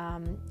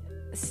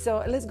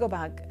 So let's go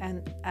back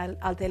and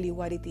I'll tell you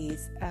what it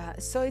is.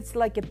 So it's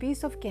like a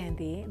piece of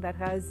candy that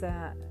has,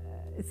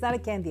 it's not a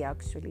candy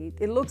actually.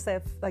 It looks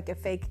like a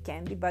fake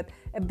candy, but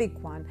a big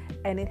one.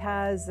 And it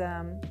has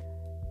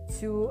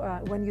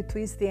when you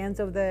twist the ends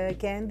of the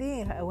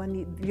candy, when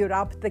you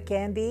wrap the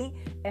candy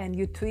and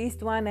you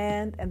twist one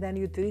end and then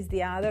you twist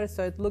the other.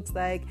 So it looks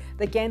like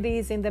the candy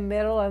is in the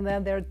middle and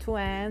then there are two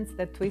ends,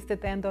 the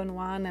twisted end on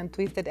one and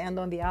twisted end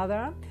on the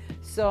other.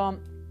 So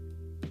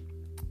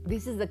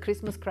this is the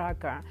Christmas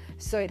cracker.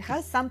 So it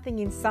has something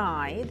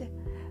inside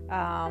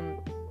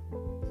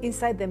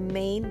the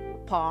main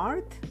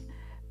part.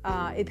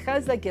 It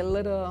has like a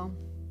little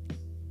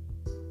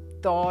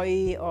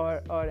toy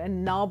or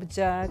an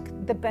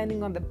object,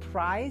 depending on the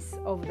price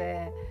of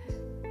the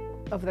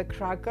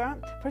cracker.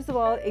 First of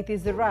all, it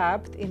is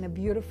wrapped in a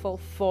beautiful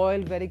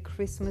foil, very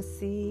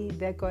Christmassy,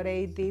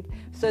 decorative.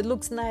 So it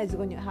looks nice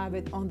when you have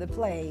it on the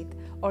plate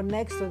or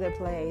next to the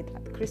plate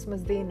at Christmas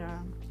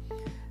dinner.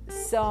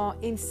 So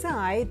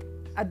inside,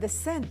 at the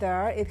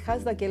center, it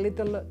has like a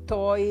little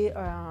toy,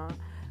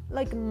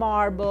 like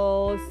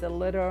marbles, a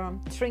little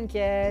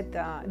trinket,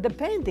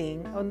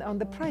 depending on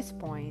the price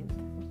point.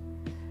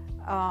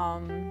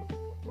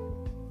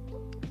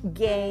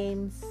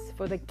 Games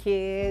for the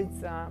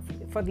kids,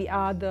 for the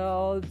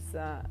adults,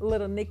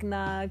 little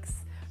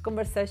knickknacks,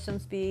 conversation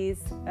pieces,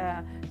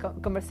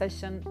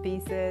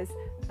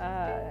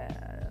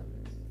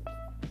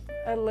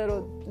 a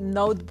little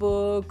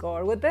notebook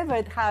or whatever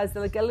it has,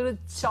 like a little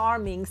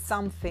charming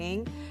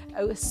something.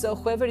 So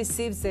whoever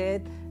receives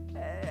it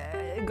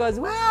goes,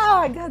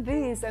 wow, I got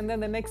this, and then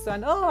the next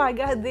one, oh, I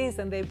got this,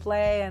 and they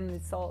play, and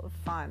it's all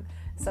fun.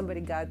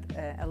 Somebody got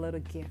a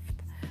little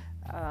gift.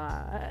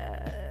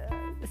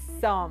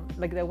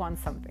 Like they want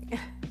something.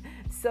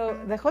 So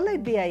the whole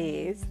idea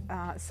is,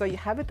 so you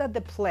have it at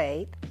the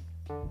plate,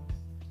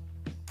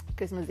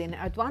 Christmas dinner.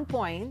 At one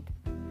point,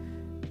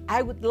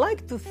 I would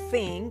like to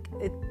think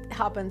it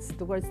happens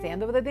towards the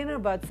end of the dinner,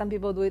 but some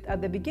people do it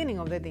at the beginning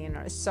of the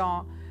dinner.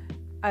 So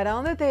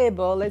around the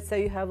table, let's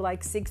say you have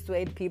like 6 to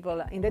 8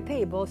 people in the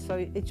table, so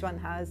each one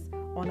has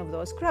one of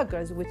those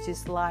crackers, which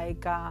is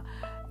like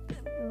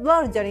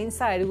larger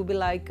inside. It would be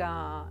like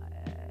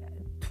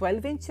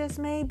 12 inches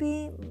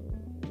maybe,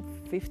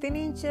 15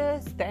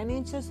 inches, 10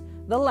 inches,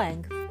 the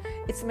length.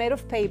 It's made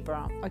of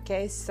paper,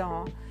 okay?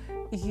 So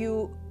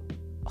you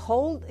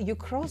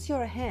cross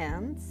your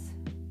hands,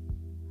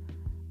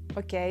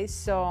 okay?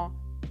 So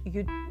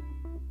you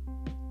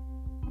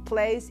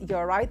place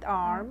your right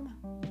arm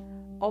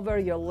over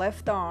your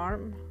left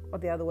arm, or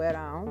the other way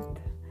around,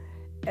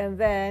 and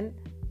then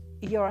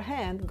your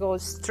hand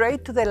goes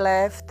straight to the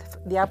left,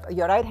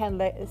 your right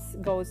hand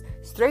goes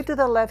straight to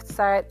the left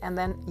side, and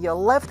then your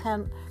left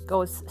hand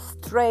goes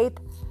straight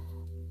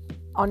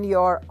on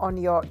your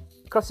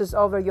crosses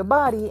over your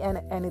body,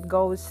 and it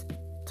goes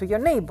to your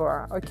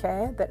neighbor,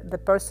 okay, the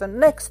person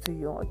next to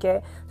you,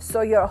 okay.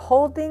 So you're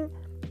holding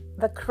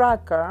the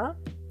cracker,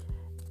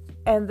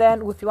 and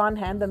then with one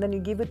hand, and then you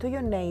give it to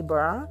your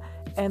neighbor,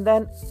 and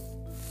then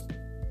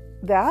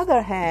the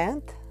other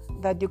hand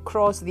that you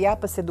cross the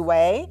opposite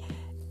way,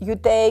 you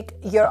take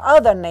your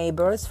other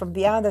neighbors from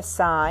the other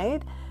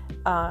side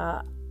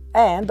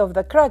end of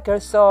the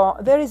cracker. So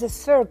there is a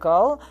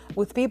circle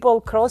with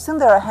people crossing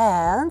their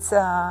hands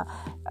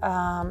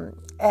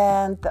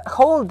and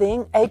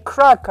holding a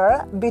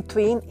cracker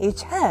between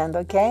each hand,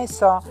 okay?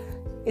 So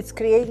it's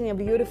creating a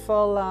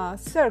beautiful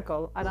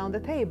circle around the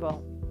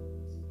table.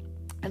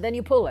 And then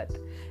you pull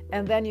it,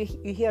 and then you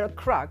hear a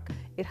crack.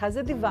 It has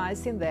a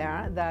device in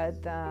there that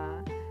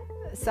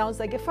sounds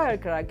like a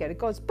firecracker. It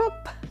goes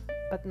pop,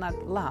 but not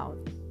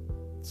loud.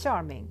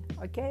 Charming,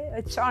 okay?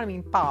 A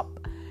charming pop.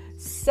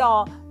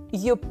 So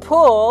you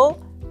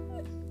pull,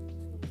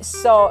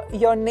 so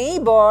your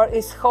neighbor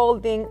is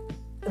holding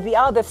the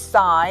other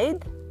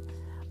side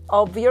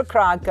of your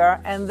cracker,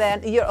 and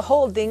then you're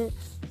holding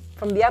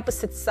from the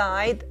opposite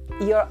side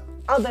your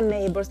other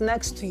neighbors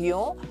next to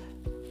you,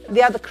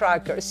 the other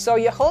crackers. So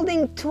you're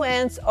holding 2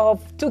 ends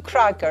of 2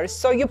 crackers.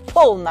 So you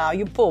pull now,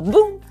 you pull,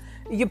 boom,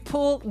 you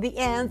pull the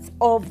ends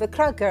of the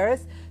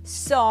crackers,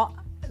 so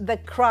the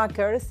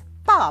crackers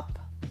pop.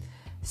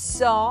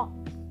 So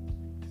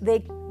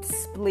they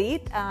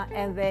split,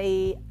 and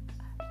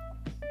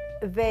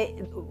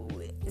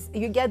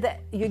you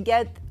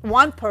get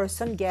one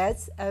person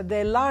gets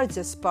the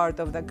largest part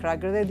of the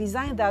cracker. They're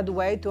designed that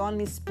way to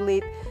only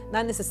split,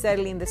 not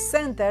necessarily in the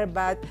center,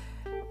 but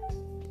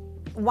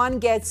one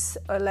gets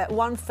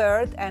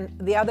 1/3 and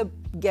the other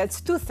gets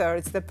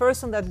 2/3. The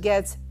person that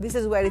gets, this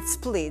is where it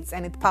splits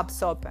and it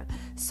pops open.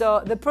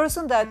 So the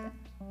person that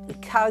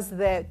has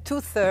the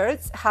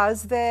 2/3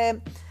 has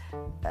the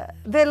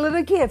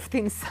little gift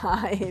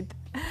inside.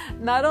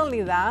 Not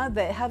only that,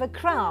 they have a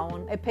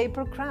crown, a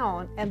paper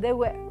crown, and they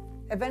were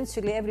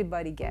eventually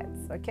everybody gets,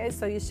 okay?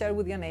 So you share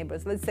with your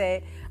neighbors. Let's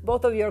say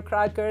both of your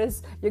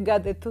crackers, you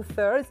got the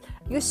 2/3,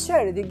 you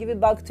share it, you give it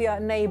back to your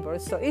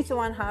neighbors. So each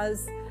one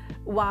has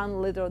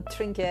one little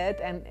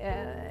trinket, and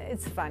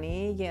it's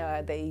funny,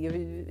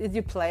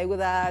 you play with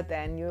that,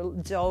 and you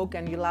joke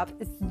and you laugh.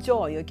 It's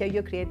joy, okay?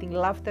 You're creating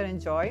laughter and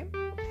joy.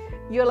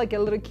 You're like a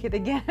little kid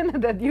again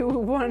that you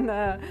won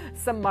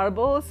some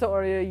marbles,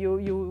 or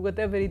you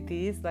whatever it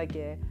is, like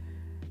a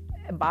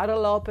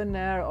bottle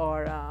opener or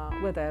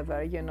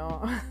whatever,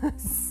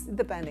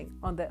 depending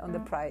on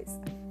the price.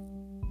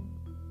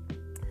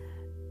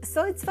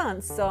 So it's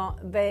fun. So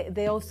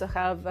they also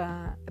have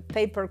a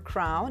paper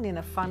crown in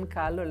a fun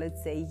color,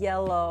 let's say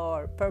yellow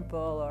or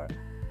purple or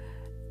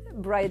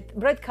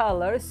bright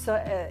colors. So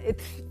it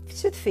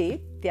should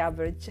fit the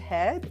average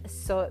head.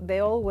 So they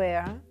all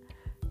wear.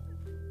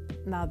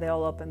 Now they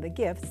all open the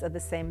gifts at the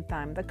same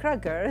time, the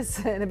crackers,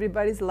 and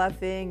everybody's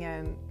laughing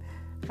and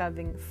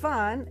having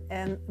fun,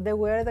 and they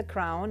wear the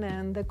crown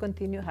and they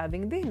continue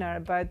having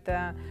dinner. But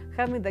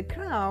having the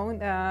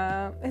crown,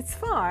 it's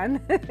fun.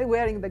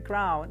 Wearing the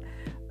crown,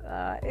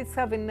 it's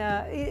having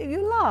you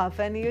laugh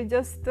and you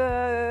just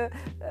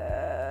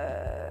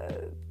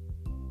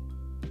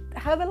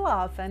have a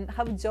laugh and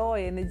have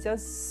joy, and it's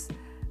just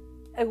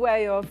a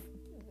way of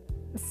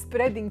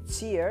spreading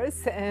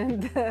cheers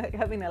and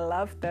having a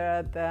laughter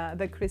at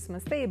the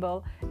Christmas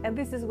table. And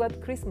this is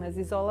what Christmas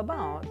is all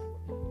about.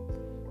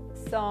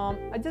 So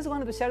I just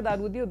wanted to share that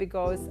with you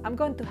because I'm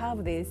going to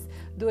have this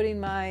during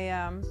my,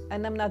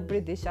 and I'm not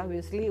British,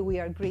 obviously, we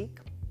are Greek,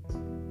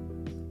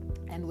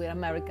 and we're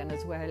American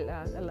as well.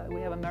 We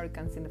have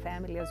Americans in the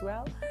family as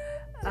well.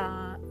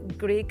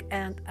 Greek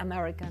and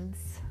Americans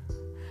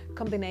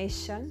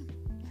combination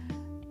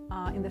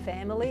in the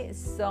family.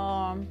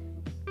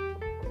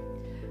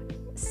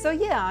 So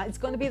yeah, it's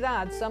going to be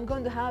that. So I'm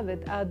going to have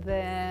it at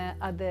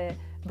the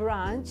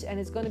brunch, and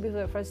it's going to be for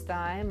the first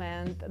time,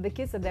 and the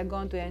kids that they're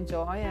going to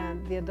enjoy,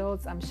 and the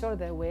adults I'm sure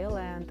they will,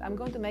 and I'm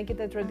going to make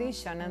it a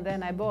tradition. And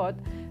then I bought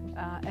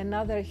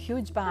another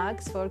huge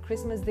bags for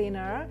Christmas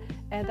dinner,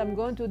 and I'm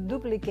going to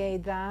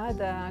duplicate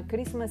that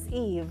Christmas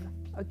Eve,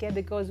 okay,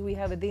 because we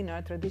have a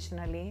dinner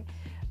traditionally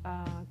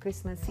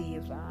Christmas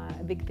Eve,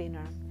 a big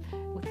dinner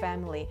with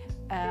family.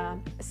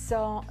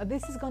 So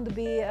this is going to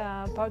be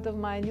part of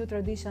my new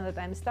tradition that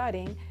I'm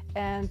starting,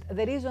 and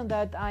the reason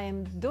that I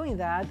am doing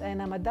that and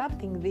I'm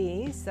adapting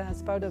this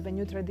as part of a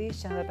new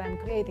tradition that I'm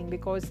creating,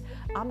 because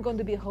I'm going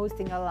to be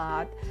hosting a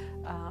lot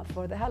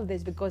for the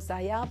holidays, because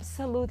I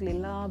absolutely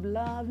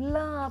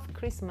love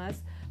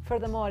Christmas.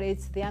 Furthermore,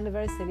 it's the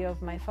anniversary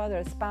of my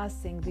father's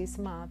passing this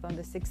month on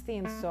the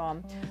 16th,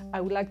 so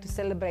I would like to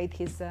celebrate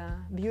his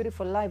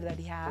beautiful life that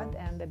he had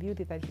and the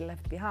beauty that he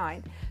left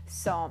behind.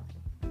 So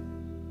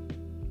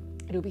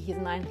it will be his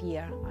 9th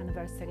year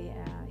anniversary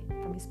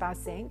from his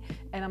passing,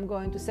 and I'm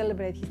going to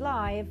celebrate his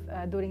life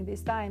during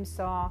this time.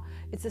 So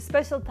it's a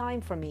special time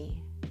for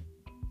me,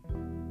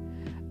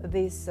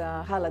 this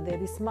holiday,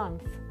 this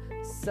month.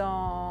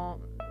 So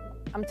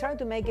I'm trying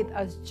to make it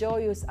as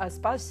joyous as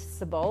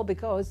possible,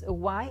 because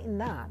why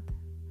not?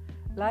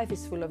 Life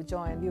is full of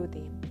joy and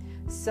beauty.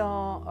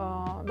 So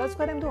that's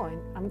what I'm doing.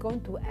 I'm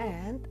going to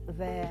end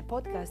the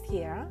podcast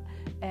here,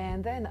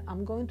 and then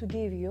I'm going to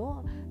give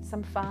you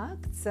some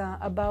facts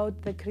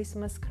about the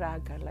Christmas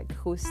cracker, like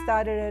who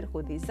started it,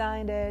 who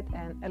designed it,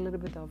 and a little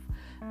bit of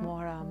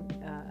more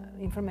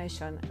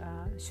information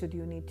should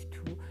you need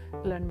to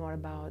learn more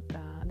about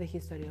the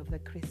history of the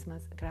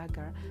Christmas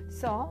cracker.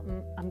 So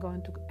I'm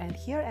going to end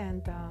here,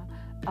 and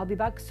I'll be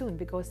back soon,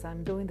 because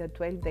I'm doing the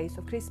 12 Days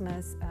of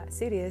Christmas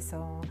series,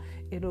 so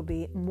it'll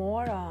be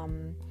more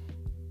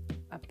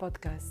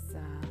podcasts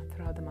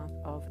throughout the month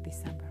of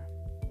December.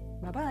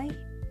 Bye-bye.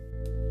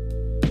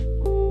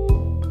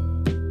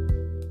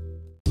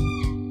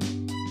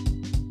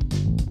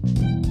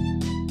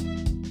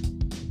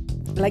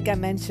 Like I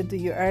mentioned to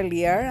you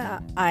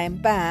earlier, I'm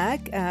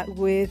back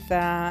with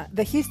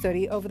the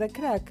history of the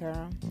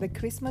cracker, the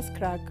Christmas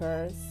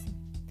crackers.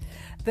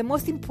 The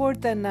most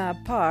important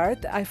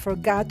part I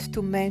forgot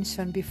to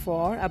mention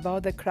before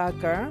about the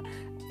cracker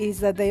is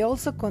that they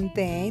also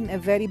contain a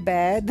very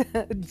bad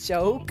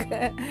joke.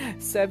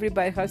 So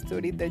everybody has to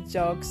read the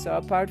joke. So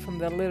apart from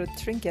the little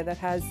trinket that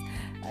has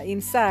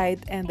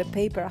inside and the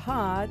paper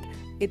heart,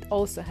 it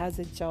also has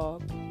a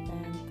joke,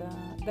 and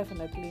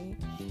definitely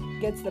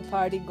gets the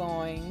party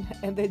going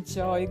and the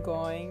joy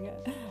going,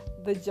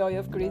 the joy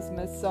of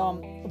Christmas. So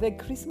the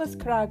Christmas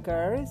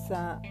crackers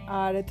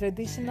are a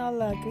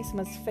traditional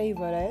Christmas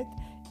favorite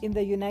in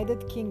the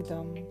United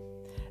Kingdom.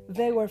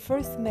 They were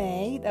first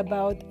made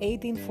about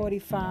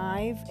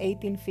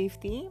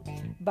 1845-1850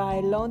 by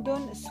a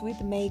London sweet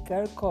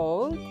maker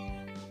called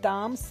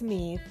Tom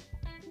Smith.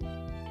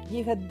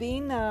 He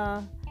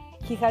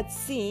had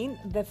seen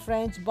the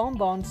French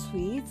bonbon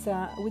sweets,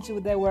 which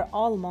they were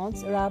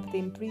almonds wrapped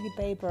in pretty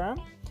paper,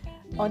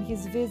 on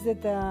his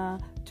visit to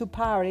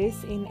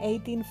Paris in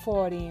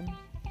 1840.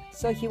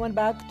 So he went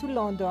back to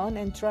London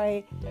and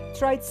tried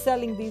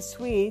selling these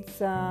sweets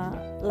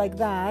like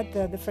that,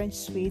 the French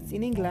sweets,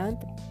 in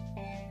England.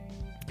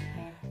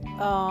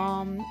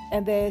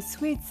 And the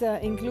sweets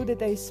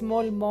included a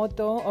small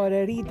motto or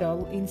a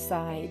riddle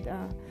inside,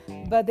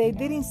 but they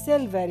didn't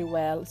sell very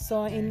well.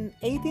 So in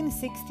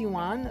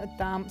 1861,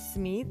 Tom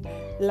Smith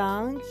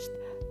launched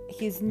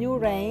his new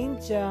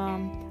range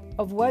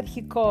of what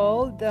he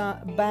called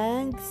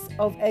banks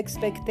of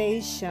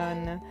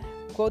expectation,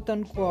 quote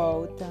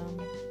unquote.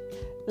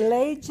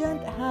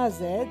 Legend has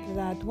it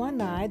that one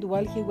night,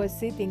 while he was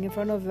sitting in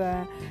front of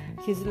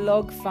his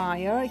log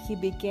fire, he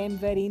became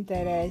very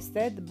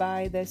interested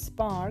by the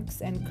sparks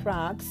and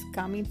cracks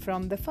coming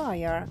from the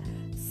fire.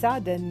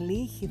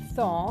 Suddenly, he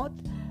thought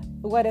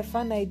what a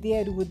fun idea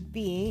it would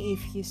be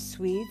if his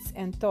sweets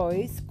and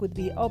toys could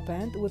be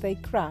opened with a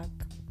crack.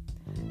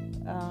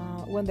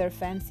 When their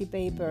fancy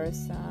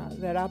papers,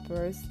 the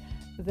wrappers,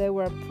 they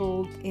were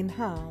pulled in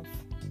half.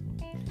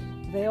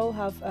 They all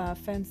have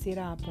fancy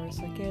wrappers,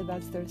 okay?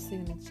 That's their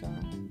signature.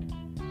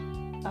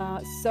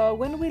 So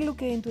when we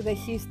look into the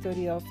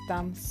history of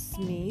Tom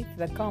Smith,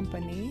 the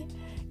company,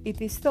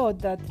 it is thought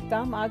that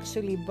Tom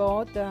actually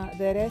bought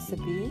the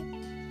recipe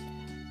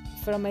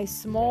from a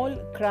small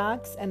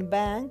cracks and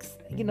bangs.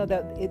 You know,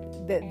 the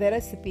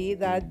recipe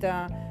that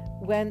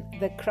when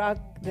the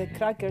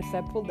crackers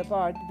are pulled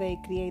apart, they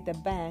create a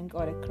bang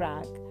or a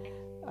crack.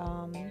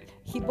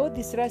 He bought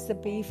this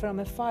recipe from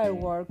a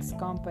fireworks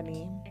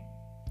company,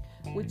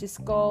 which is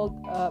called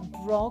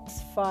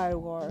Brock's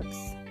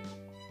Fireworks.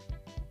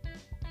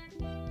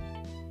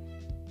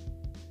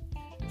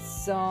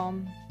 So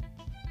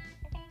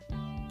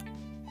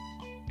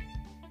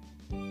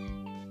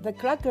the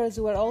crackers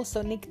were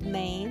also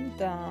nicknamed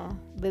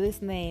with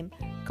this name,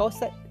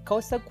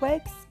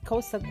 Cosaquecs,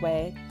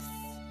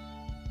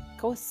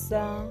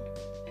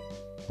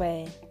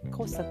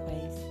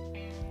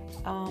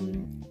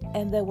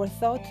 and they were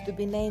thought to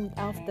be named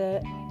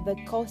after the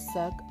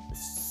Cossack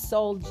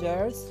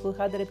soldiers who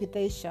had a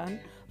reputation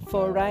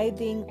for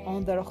riding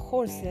on their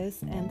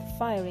horses and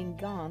firing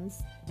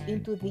guns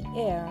into the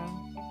air.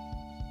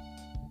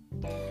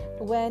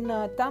 When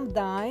Tom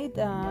died,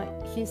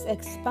 his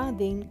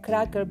expanding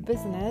cracker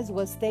business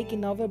was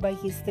taken over by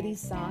his three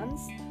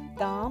sons,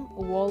 Tom,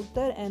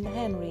 Walter, and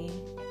Henry.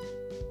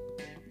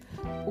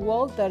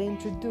 Walter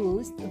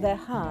introduced the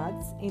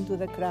hats into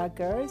the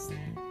crackers,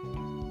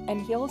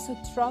 and he also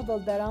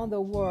traveled around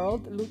the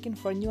world looking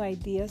for new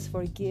ideas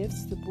for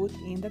gifts to put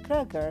in the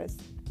crackers.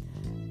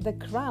 The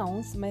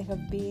crowns may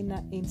have been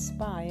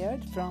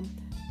inspired from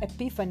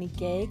Epiphany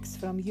cakes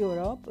from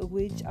Europe,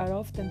 which are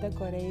often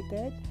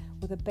decorated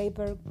with a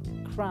paper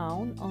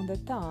crown on the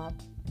top.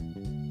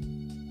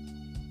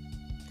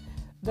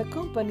 The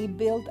company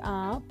built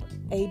up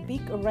a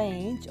big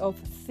range of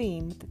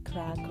themed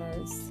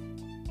crackers.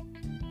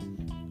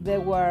 There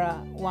were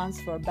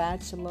ones for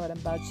bachelor and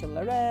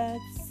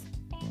bachelorettes,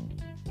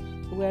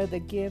 where the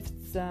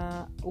gifts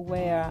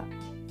were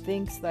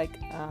things like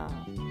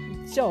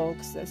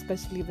jokes,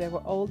 especially if they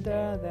were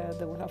older.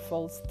 They would have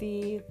false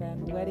teeth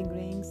and wedding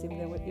rings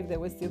if they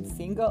were still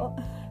single.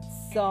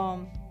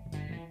 So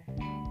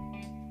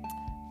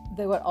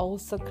there were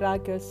also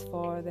crackers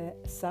for the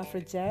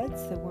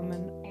suffragettes, the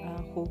women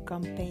who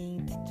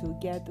campaigned to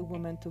get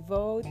women to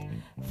vote,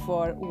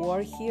 for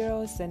war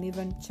heroes, and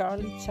even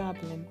Charlie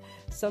Chaplin.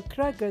 So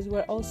crackers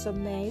were also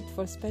made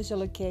for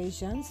special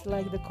occasions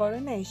like the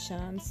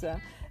coronations.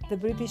 The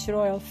British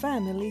royal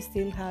family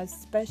still has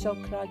special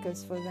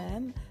crackers for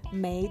them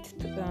made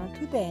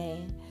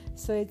today.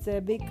 So it's a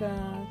big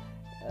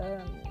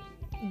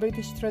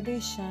British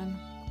tradition.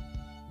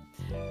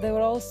 There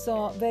were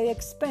also very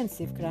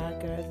expensive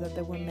crackers that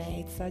they were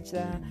made, such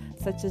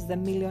as the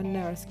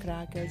millionaire's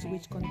crackers,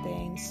 which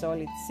contain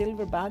solid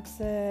silver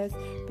boxes,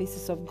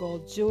 pieces of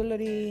gold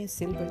jewelry,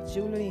 silver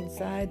jewelry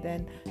inside,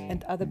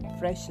 and other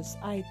precious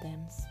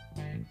items.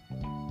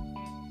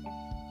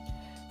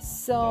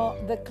 So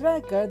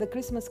the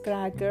Christmas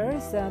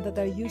crackers that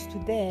are used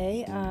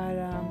today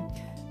are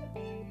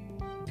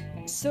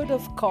sort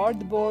of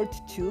cardboard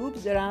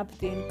tubes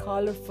wrapped in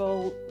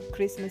colorful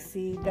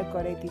Christmassy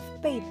decorative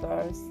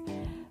papers.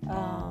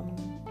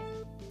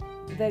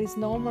 There is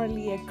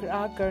normally a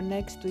cracker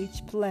next to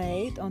each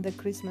plate on the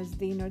Christmas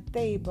dinner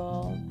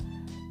table.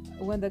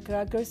 When the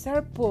crackers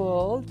are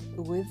pulled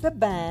with a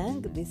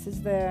bang, this is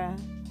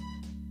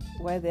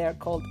why they are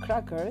called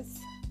crackers,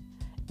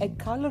 a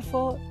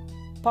colorful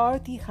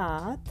party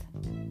hat,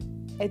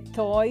 a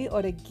toy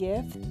or a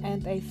gift,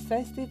 and a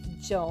festive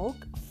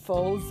joke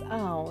falls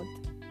out.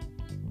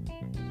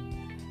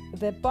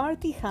 The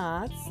party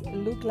hats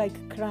look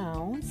like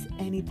crowns,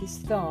 and it is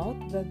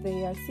thought that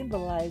they are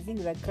symbolizing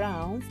the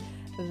crowns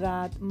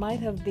that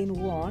might have been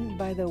worn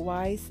by the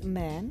wise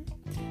men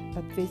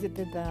that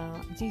visited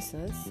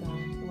Jesus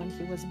when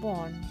he was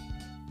born.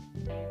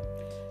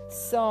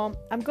 So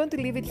I'm going to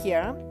leave it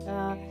here,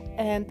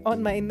 and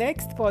on my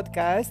next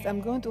podcast I'm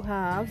going to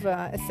have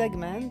a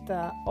segment,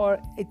 or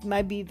it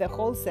might be the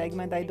whole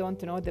segment, I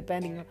don't know,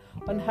 depending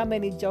on how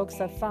many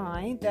jokes I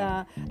find.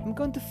 I'm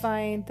going to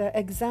find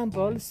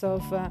examples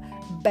of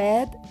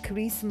bad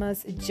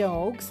Christmas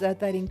jokes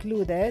that are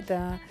included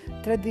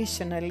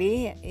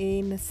traditionally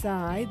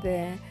inside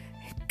the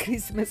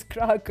Christmas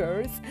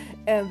crackers,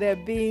 and they're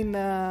being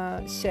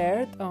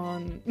shared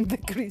on the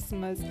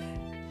Christmas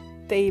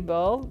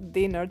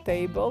dinner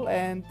table,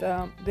 and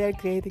they're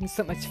creating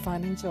so much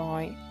fun and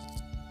joy.